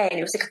was okay. And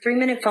it was like a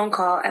 3-minute phone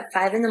call at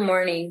 5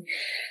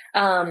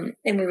 a.m.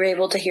 And we were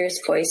able to hear his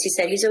voice. He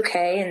said he's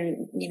okay,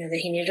 and that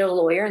he needed a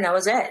lawyer, and that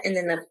was it. And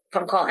then the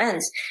phone call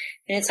ends.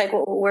 And it's like,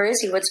 well, where is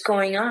he? What's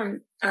going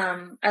on?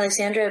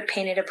 Alexandra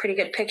painted a pretty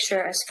good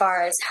picture as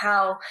far as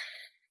how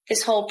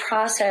this whole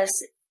process,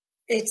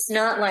 it's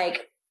not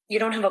like you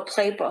don't have a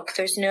playbook.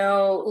 There's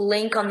no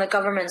link on the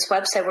government's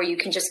website where you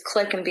can just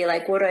click and be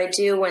like, what do I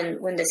do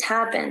when this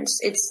happens?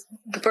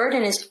 The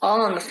burden is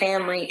all on the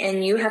family,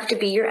 and you have to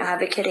be your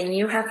advocate, and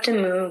you have to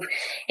move,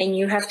 and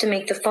you have to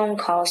make the phone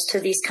calls to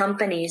these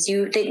companies.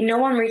 No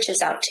one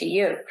reaches out to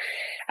you.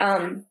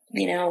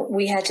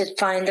 We had to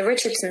find the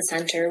Richardson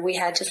Center. We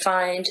had to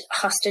find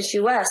Hostage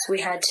US. We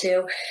had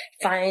to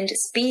find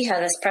SPIHA,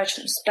 the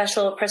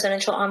Special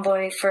Presidential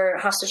Envoy for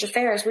Hostage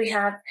Affairs. We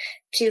had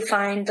to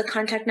find the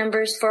contact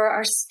numbers for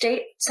our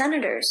state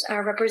senators,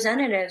 our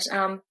representatives.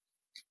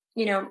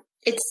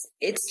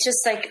 It's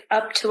just like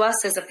up to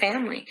us as a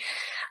family.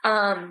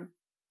 And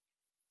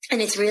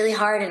it's really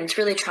hard, and it's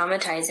really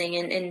traumatizing,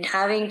 and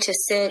having to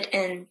sit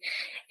and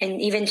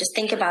even just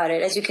think about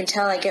it. As you can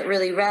tell, I get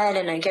really red,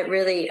 and I get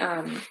really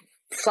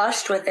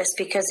flushed with this,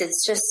 because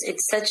it's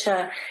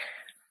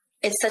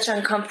such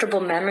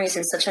uncomfortable memories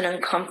and such an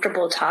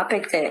uncomfortable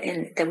topic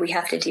that we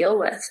have to deal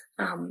with.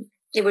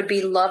 It would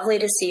be lovely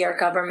to see our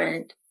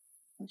government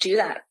do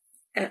that,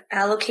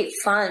 allocate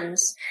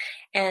funds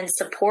and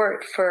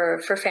support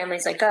for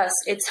families like us.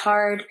 It's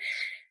hard.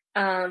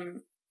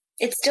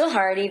 It's still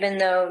hard, even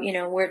though,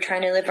 we're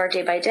trying to live our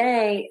day by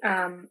day,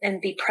 and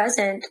be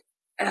present.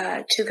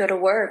 to go to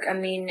work. I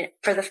mean,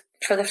 for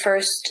the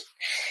first,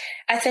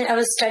 I think I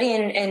was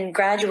studying and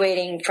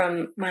graduating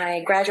from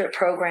my graduate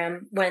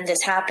program when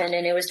this happened,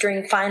 and it was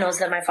during finals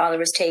that my father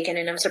was taken,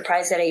 and I'm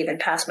surprised that I even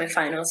passed my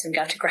finals and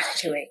got to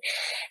graduate.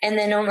 And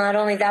then not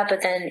only that,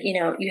 but then,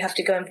 you have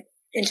to go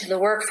into the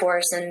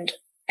workforce, and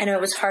I know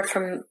it was hard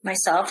for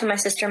myself and my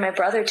sister and my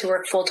brother to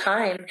work full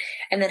time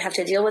and then have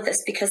to deal with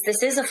this, because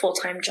this is a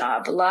full-time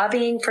job.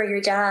 Lobbying for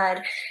your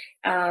dad,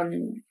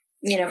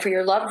 for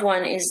your loved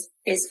one is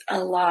a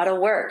lot of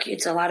work.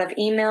 It's a lot of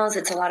emails.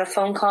 It's a lot of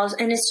phone calls,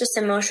 and it's just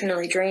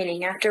emotionally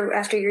draining.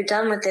 After you're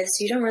done with this,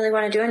 you don't really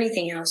want to do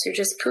anything else. You're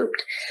just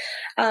pooped.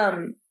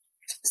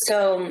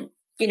 So,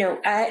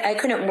 I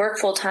couldn't work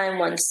full time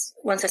once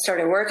I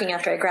started working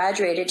after I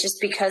graduated,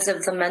 just because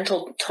of the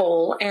mental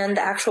toll and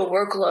the actual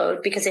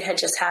workload, because it had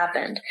just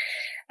happened.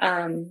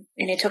 And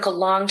it took a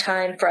long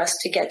time for us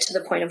to get to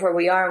the point of where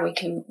we are, and we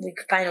can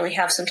finally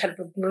have some type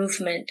of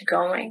movement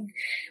going.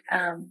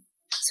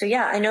 So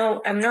yeah, I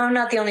know I'm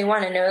not the only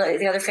one. I know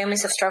the other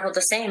families have struggled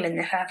the same and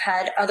have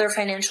had other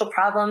financial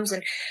problems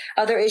and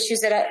other issues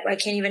that I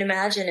can't even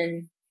imagine.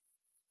 And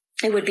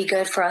it would be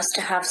good for us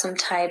to have some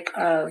type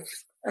of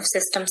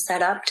system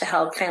set up to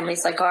help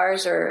families like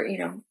ours, or,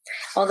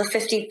 all the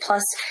 50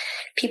 plus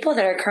people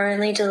that are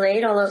currently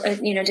detained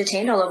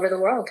all over the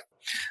world.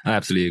 I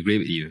absolutely agree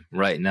with you.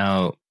 Right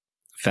now,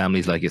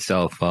 families like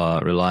yourself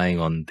are relying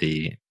on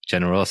the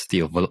generosity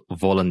of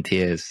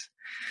volunteers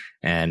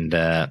and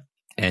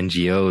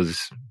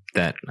NGOs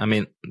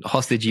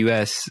Hostage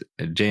US,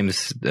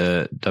 James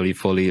W.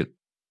 Foley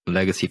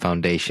Legacy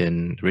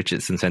Foundation,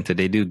 Richardson Center,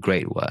 they do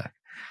great work.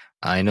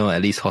 I know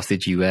at least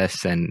Hostage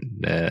US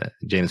and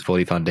James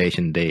Foley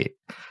Foundation, they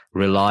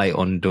rely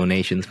on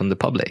donations from the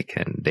public,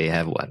 and they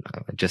have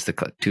just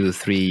 2 or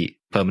 3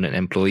 permanent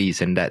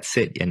employees, and that's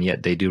it. And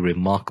yet they do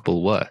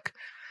remarkable work.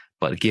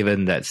 But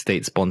given that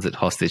state-sponsored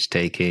hostage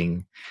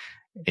taking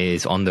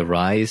is on the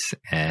rise,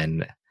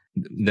 and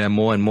there are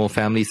more and more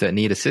families that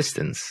need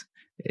assistance,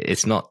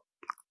 it's not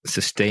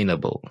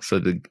sustainable. So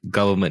the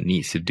government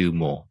needs to do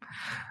more.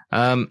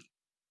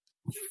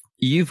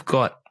 You've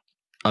got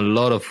a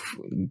lot of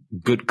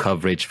good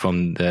coverage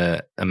from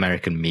the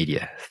American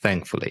media,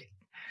 thankfully.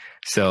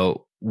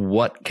 So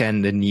what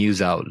can the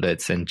news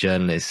outlets and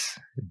journalists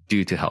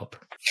do to help?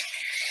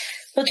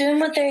 Well, doing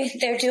what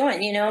they're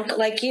doing,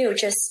 like you,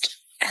 just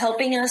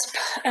helping us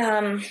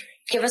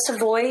give us a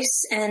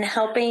voice and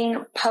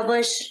helping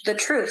publish the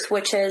truth,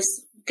 which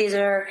is these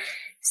are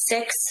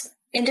 6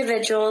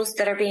 individuals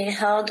that are being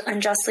held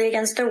unjustly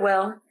against their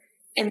will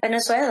in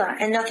Venezuela,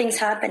 and nothing's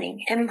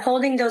happening, and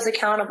holding those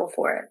accountable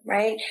for it,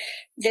 right?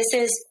 This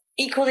is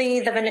equally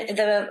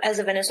as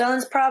a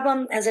Venezuelans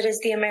problem as it is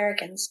the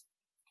Americans.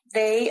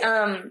 They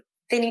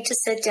need to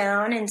sit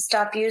down and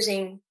stop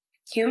using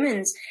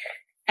humans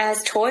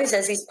as toys,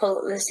 as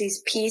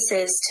these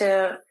pieces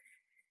to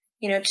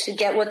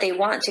get what they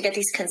want, to get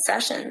these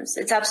concessions.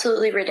 It's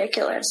absolutely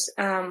ridiculous.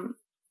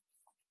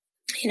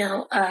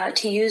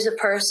 To use a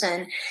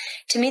person,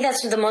 to me,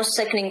 that's the most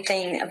sickening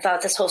thing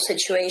about this whole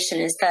situation,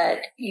 is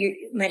that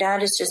my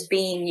dad is just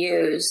being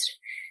used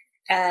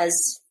as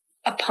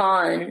a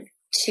pawn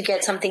to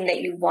get something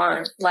that you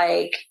want,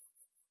 like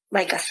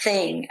a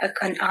thing,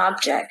 an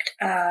object.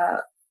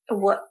 To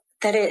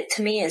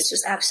me is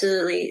just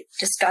absolutely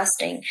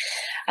disgusting.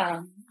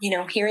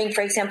 Hearing,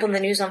 for example, in the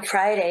news on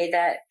Friday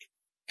that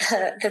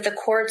the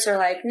courts are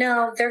like,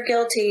 no, they're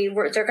guilty.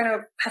 They're going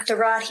to have to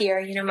rot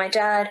here. My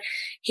dad,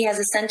 he has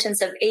a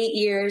sentence of 8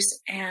 years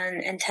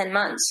and 10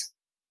 months.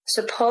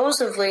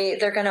 Supposedly,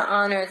 they're going to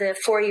honor the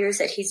 4 years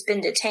that he's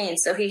been detained.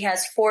 So he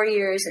has 4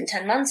 years and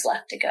 10 months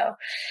left to go.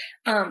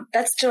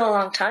 That's still a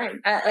long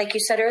time. Like you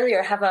said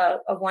earlier, I have a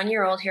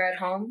 1-year-old here at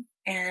home.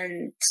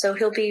 And so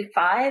he'll be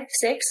 5,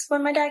 6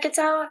 when my dad gets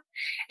out.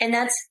 And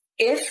that's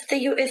if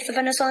the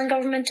Venezuelan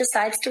government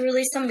decides to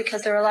release them,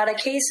 because there are a lot of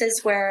cases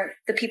where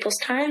the people's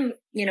time,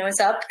 is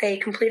up. They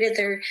completed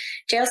their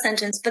jail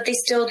sentence, but they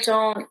still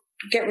don't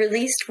get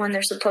released when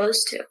they're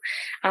supposed to.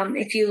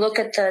 If you look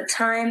at the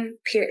time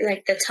period,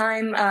 like the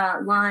time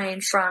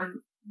line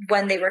from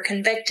when they were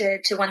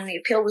convicted to when the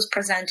appeal was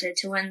presented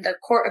to when the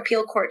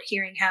appeal court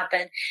hearing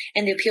happened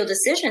and the appeal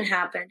decision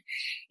happened,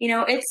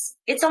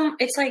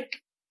 it's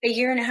like a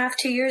year and a half,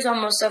 2 years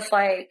almost of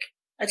like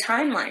a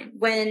timeline,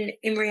 when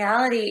in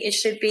reality it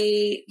should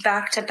be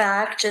back to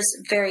back, just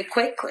very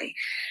quickly.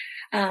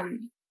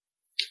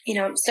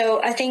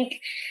 So I think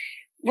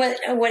what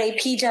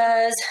AP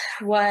does,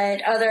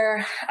 what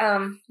other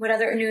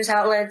news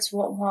outlets,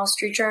 Wall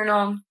Street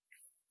Journal,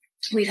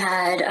 we've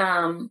had,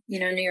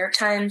 New York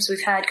Times,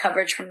 we've had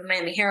coverage from the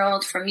Miami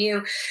Herald, from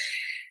you,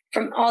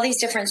 from all these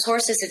different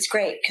sources. It's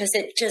great because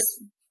it just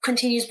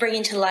continues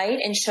bringing to light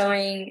and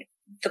showing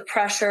the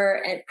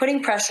pressure and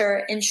putting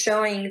pressure and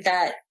showing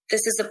that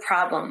this is a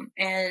problem.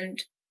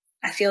 And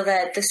I feel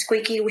that the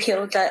squeaky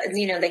wheel,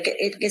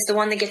 it is the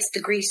one that gets the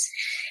grease,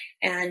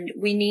 and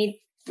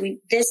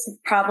this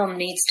problem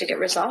needs to get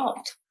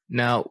resolved.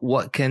 Now,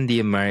 what can the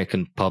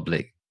American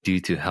public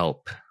do to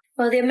help?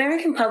 Well, the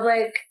American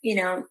public,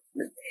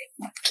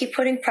 keep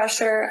putting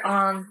pressure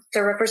on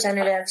their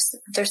representatives,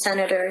 their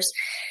senators,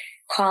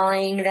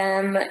 calling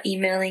them,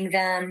 emailing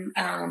them,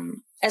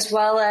 as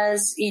well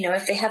as,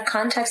 if they have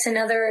contacts in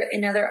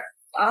other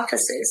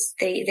offices,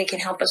 they can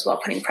help as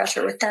well, putting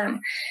pressure with them.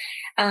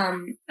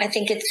 I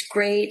think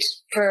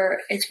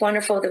it's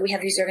wonderful that we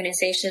have these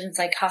organizations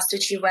like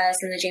Hostage US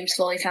and the James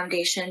Foley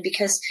Foundation,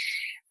 because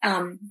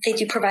they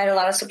do provide a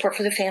lot of support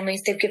for the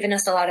families. They've given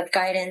us a lot of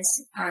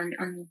guidance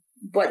on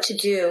what to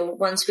do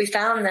once we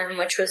found them,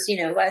 which was,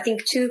 I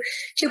think two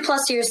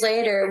plus years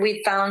later,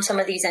 we found some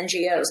of these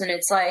NGOs, and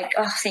it's like,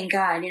 oh, thank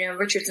God,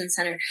 Richardson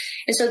Center.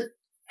 And so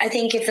I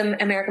think if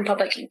the American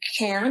public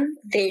can,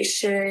 they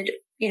should,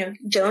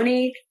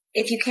 donate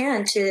if you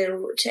can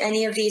to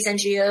any of these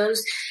NGOs,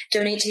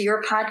 donate to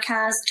your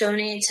podcast,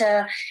 donate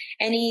to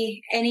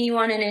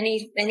anyone and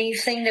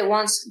anything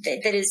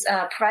that is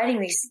providing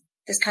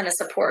this kind of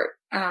support,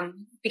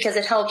 because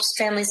it helps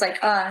families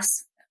like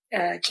us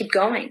keep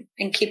going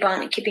and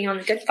keeping on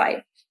the good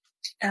fight.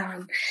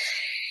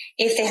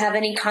 If they have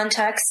any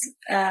contacts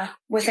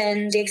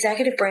within the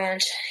executive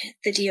branch,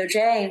 the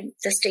DOJ,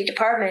 the State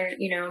Department,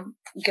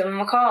 give them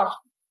a call,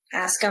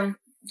 ask them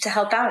to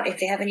help out. If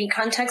they have any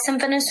contacts in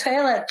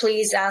Venezuela,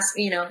 please ask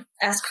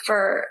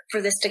for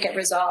this to get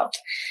resolved.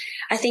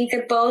 I think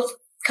that both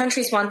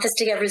countries want this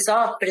to get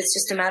resolved, but it's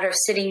just a matter of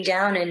sitting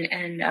down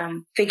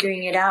and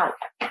figuring it out.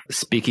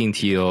 Speaking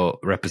to your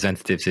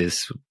representatives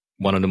is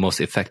one of the most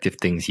effective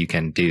things you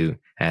can do,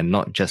 and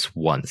not just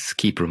once.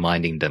 Keep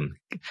reminding them,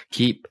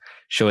 keep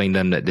showing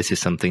them that this is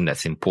something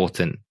that's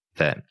important,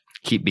 that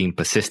keep being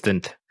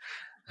persistent,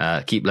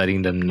 keep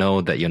letting them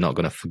know that you're not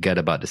going to forget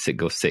about the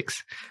Citgo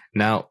 6.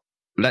 Now,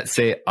 let's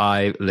say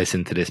I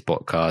listen to this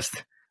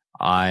podcast,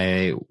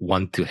 I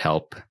want to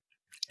help,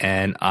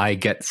 and I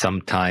get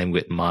some time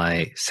with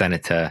my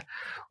senator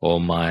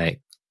or my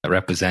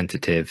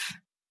representative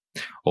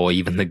or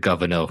even the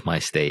governor of my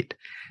state.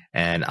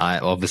 And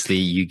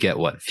you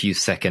get few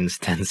seconds,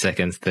 10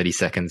 seconds, 30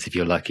 seconds, if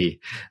you're lucky.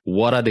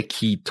 What are the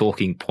key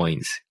talking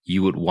points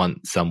you would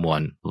want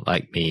someone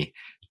like me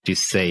to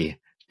say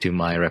to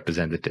my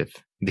representative?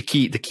 The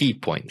key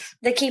points.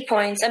 The key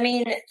points. I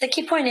mean, the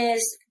key point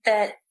is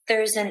that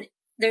there's an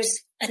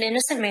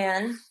innocent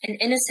man,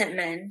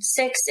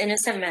 6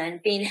 innocent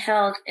men being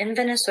held in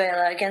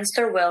Venezuela against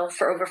their will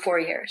for over 4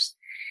 years.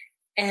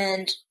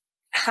 And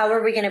how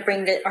are we going to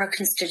bring our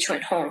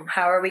constituent home?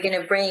 How are we going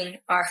to bring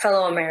our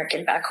fellow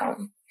American back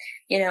home?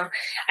 And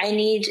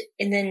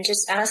then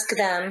just ask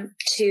them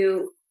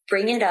to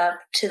bring it up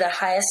to the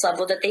highest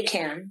level that they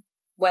can.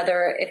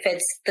 Whether if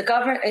it's the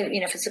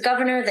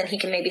governor, then he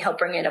can maybe help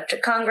bring it up to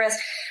Congress.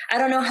 I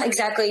don't know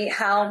exactly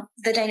how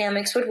the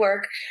dynamics would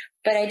work,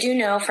 but I do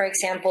know, for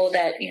example,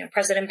 that,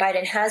 President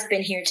Biden has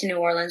been here to New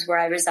Orleans where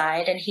I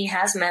reside, and he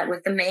has met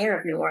with the mayor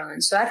of New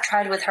Orleans. So I've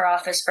tried with her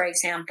office, for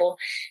example,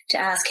 to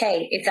ask,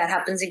 hey, if that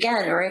happens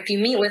again, or if you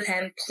meet with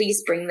him,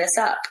 please bring this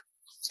up.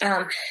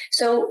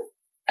 So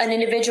an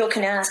individual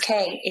can ask,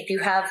 hey, if you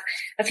have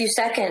a few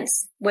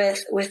seconds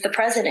with the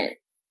president,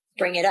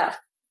 bring it up.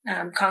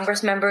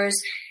 Congress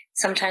members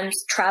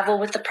sometimes travel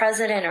with the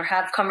president or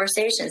have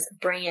conversations,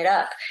 bring it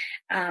up.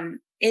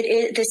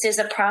 This is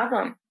a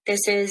problem.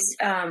 This is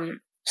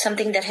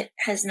something that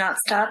has not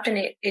stopped, and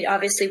it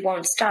obviously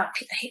won't stop.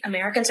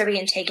 Americans are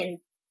being taken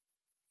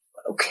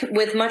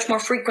with much more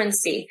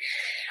frequency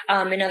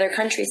in other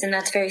countries, and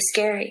that's very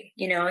scary.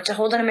 To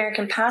hold an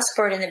American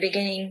passport in the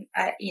beginning,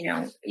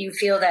 you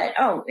feel that,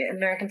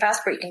 American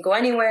passport, you can go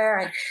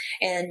anywhere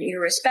and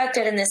you're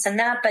respected and this and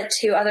that. But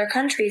to other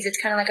countries,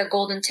 it's kind of like a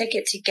golden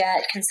ticket to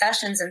get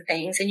concessions and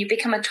things, and you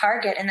become a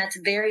target, and that's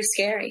very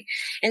scary.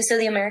 And so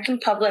the American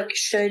public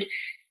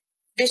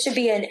this should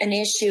be an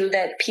issue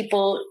that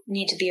people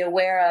need to be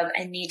aware of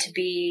and need to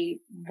be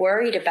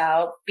worried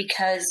about,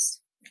 because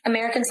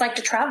Americans like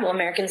to travel.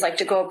 Americans like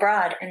to go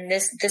abroad, and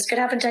this could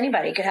happen to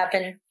anybody. It could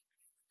happen,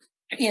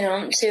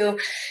 to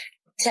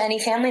any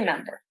family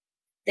member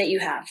that you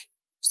have.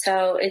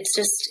 So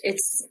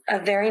it's a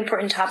very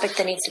important topic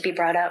that needs to be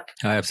brought up.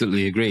 I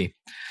absolutely agree.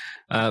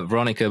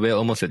 Veronica, we're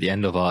almost at the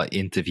end of our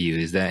interview.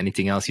 Is there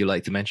anything else you'd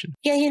like to mention?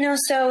 Yeah,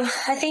 so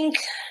I think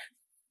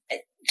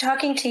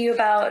talking to you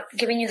about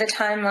giving you the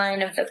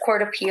timeline of the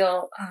court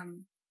appeal,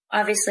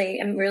 obviously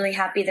I'm really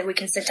happy that we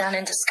can sit down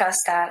and discuss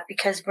that,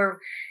 because we're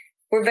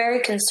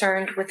very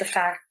concerned with the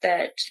fact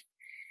that,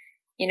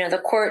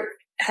 the court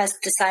has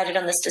decided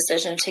on this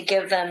decision to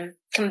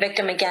convict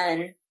them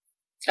again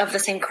of the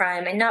same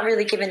crime, and not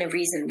really given a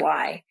reason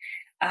why.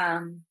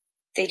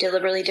 They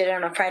deliberately did it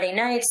on a Friday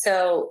night,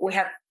 so we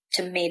have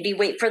to maybe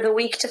wait for the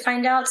week to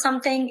find out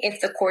something, if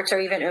the courts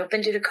are even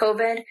open due to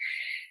COVID.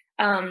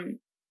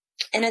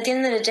 And at the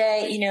end of the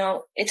day,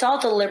 it's all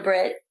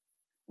deliberate.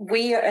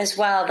 We as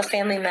well, the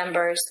family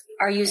members,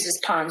 are used as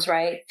pawns,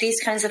 right?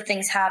 These kinds of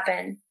things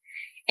happen,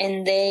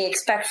 and they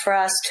expect for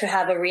us to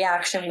have a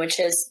reaction,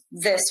 which is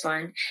this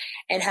one,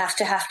 and have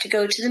to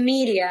go to the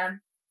media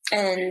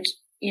and,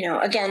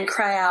 again,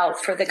 cry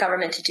out for the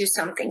government to do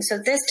something. So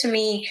this, to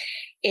me,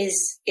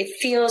 it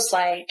feels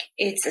like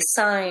it's a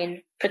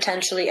sign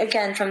potentially,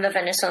 again, from the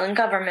Venezuelan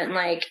government,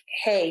 like,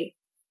 hey,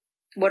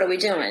 what are we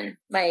doing?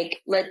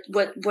 Like,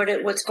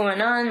 what's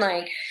going on?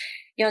 Like,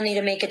 you'll need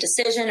to make a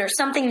decision or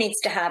something needs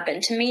to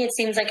happen. To me, it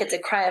seems like it's a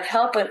cry of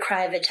help, a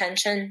cry of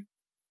attention,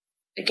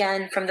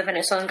 again, from the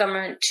Venezuelan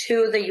government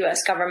to the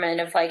U.S. government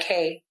of like,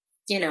 hey,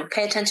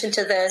 pay attention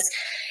to this,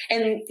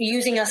 and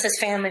using us as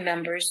family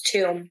members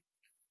to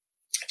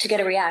get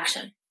a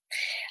reaction,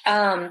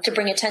 to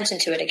bring attention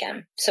to it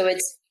again. So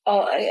it's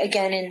all,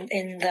 again,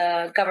 in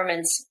the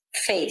government's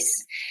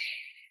face.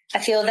 I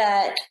feel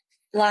that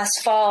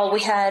last fall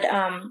we had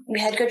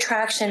good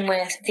traction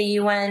with the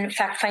UN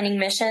fact-finding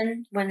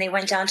mission. When they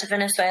went down to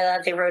Venezuela,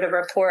 they wrote a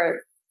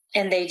report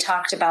and they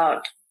talked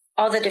about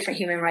all the different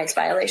human rights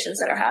violations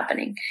that are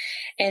happening.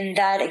 And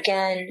that,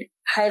 again,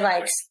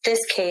 highlights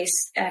this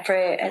case, for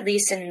at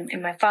least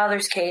in my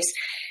father's case.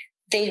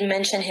 They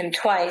mention him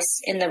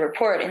twice in the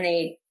report, and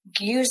they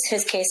use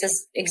his case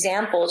as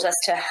examples as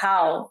to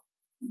how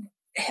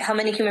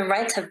many human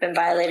rights have been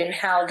violated and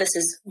how this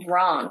is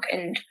wrong.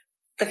 And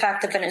the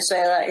fact that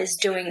Venezuela is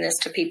doing this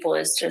to people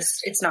is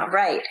just, it's not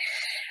right.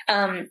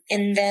 And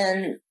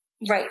then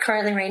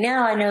currently right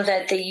now, I know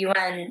that the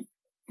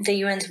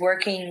UN's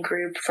working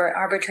group for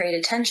arbitrary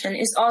detention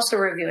is also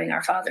reviewing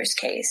our father's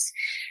case.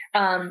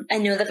 I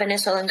know the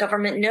Venezuelan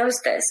government knows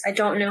this. I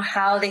don't know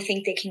how they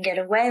think they can get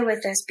away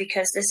with this,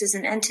 because this is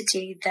an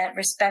entity that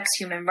respects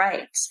human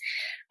rights.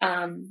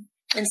 And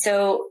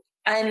so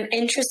I'm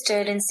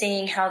interested in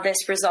seeing how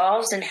this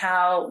resolves and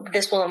how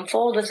this will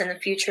unfold within the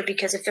future,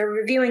 because if they're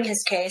reviewing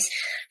his case,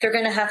 they're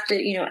going to have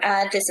to,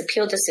 add this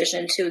appeal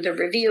decision to the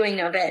reviewing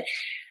of it.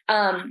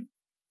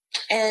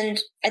 And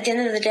at the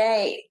end of the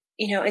day,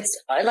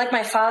 it's like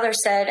my father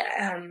said,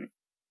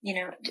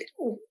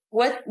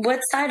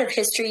 what side of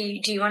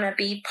history do you want to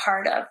be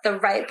part of? The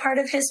right part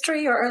of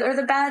history or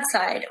the bad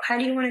side? How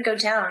do you want to go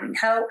down?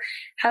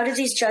 How do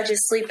these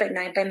judges sleep at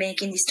night by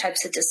making these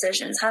types of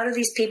decisions? How do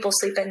these people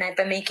sleep at night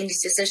by making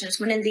these decisions,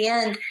 when in the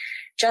end,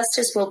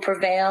 justice will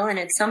prevail, and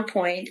at some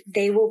point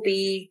they will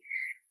be,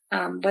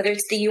 whether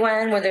it's the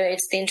UN, whether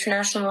it's the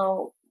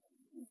International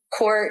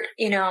Court,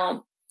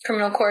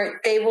 criminal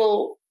court, they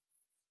will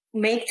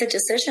make the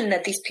decision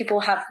that these people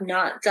have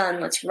not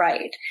done what's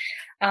right.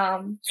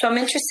 So I'm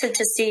interested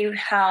to see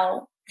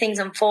how things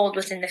unfold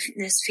within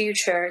this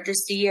future,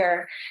 this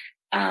year,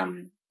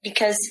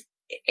 because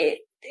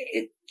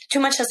too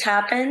much has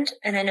happened,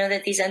 and I know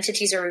that these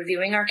entities are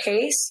reviewing our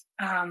case,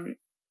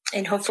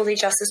 and hopefully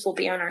justice will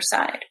be on our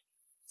side.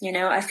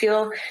 I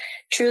feel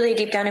truly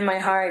deep down in my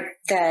heart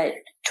that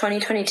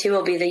 2022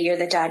 will be the year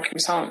that Dad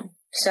comes home.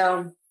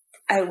 So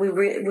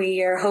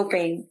we are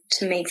hoping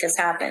to make this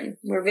happen.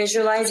 We're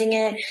visualizing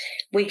it.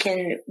 We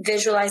can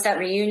visualize that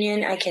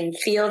reunion. I can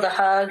feel the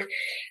hug.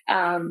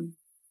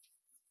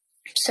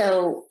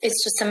 So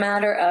it's just a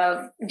matter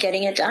of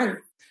getting it done.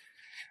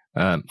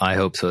 I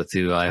hope so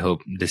too. I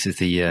hope this is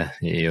the year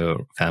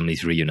your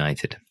family's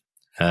reunited.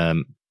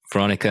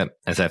 Veronica,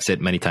 as I've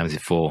said many times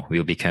before,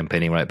 we'll be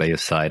campaigning right by your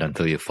side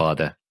until your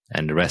father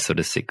and the rest of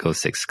the Sitco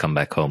Six come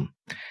back home.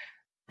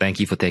 Thank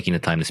you for taking the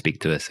time to speak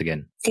to us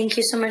again. Thank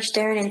you so much,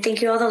 Darren. And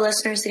thank you all the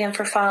listeners again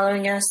for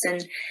following us,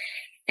 and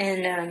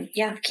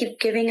keep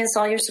giving us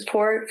all your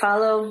support.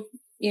 Follow,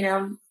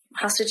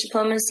 Hostage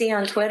Diplomacy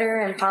on Twitter,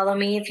 and follow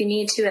me if you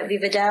need to at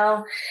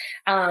Vivadel,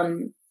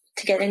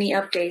 to get any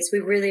updates. We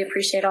really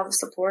appreciate all the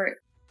support.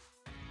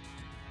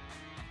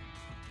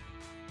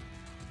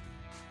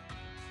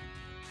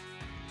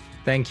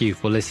 Thank you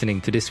for listening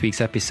to this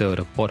week's episode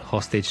of Pod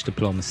Hostage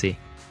Diplomacy.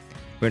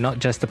 We're not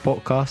just a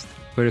podcast,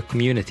 we're a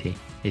community.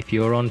 If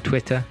you're on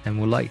Twitter and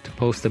would like to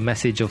post a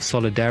message of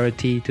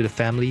solidarity to the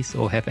families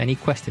or have any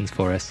questions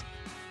for us,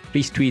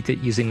 please tweet it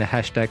using the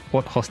hashtag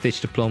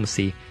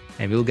 #PodHostageDiplomacy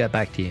and we'll get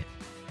back to you.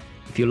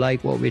 If you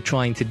like what we're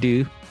trying to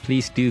do,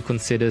 please do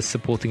consider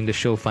supporting the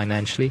show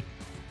financially.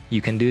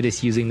 You can do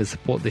this using the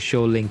Support the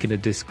Show link in the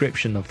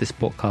description of this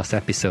podcast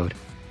episode.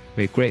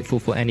 We're grateful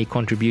for any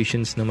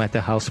contributions, no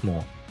matter how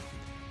small.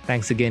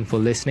 Thanks again for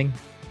listening,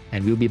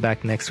 and we'll be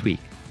back next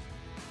week.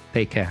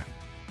 Take care.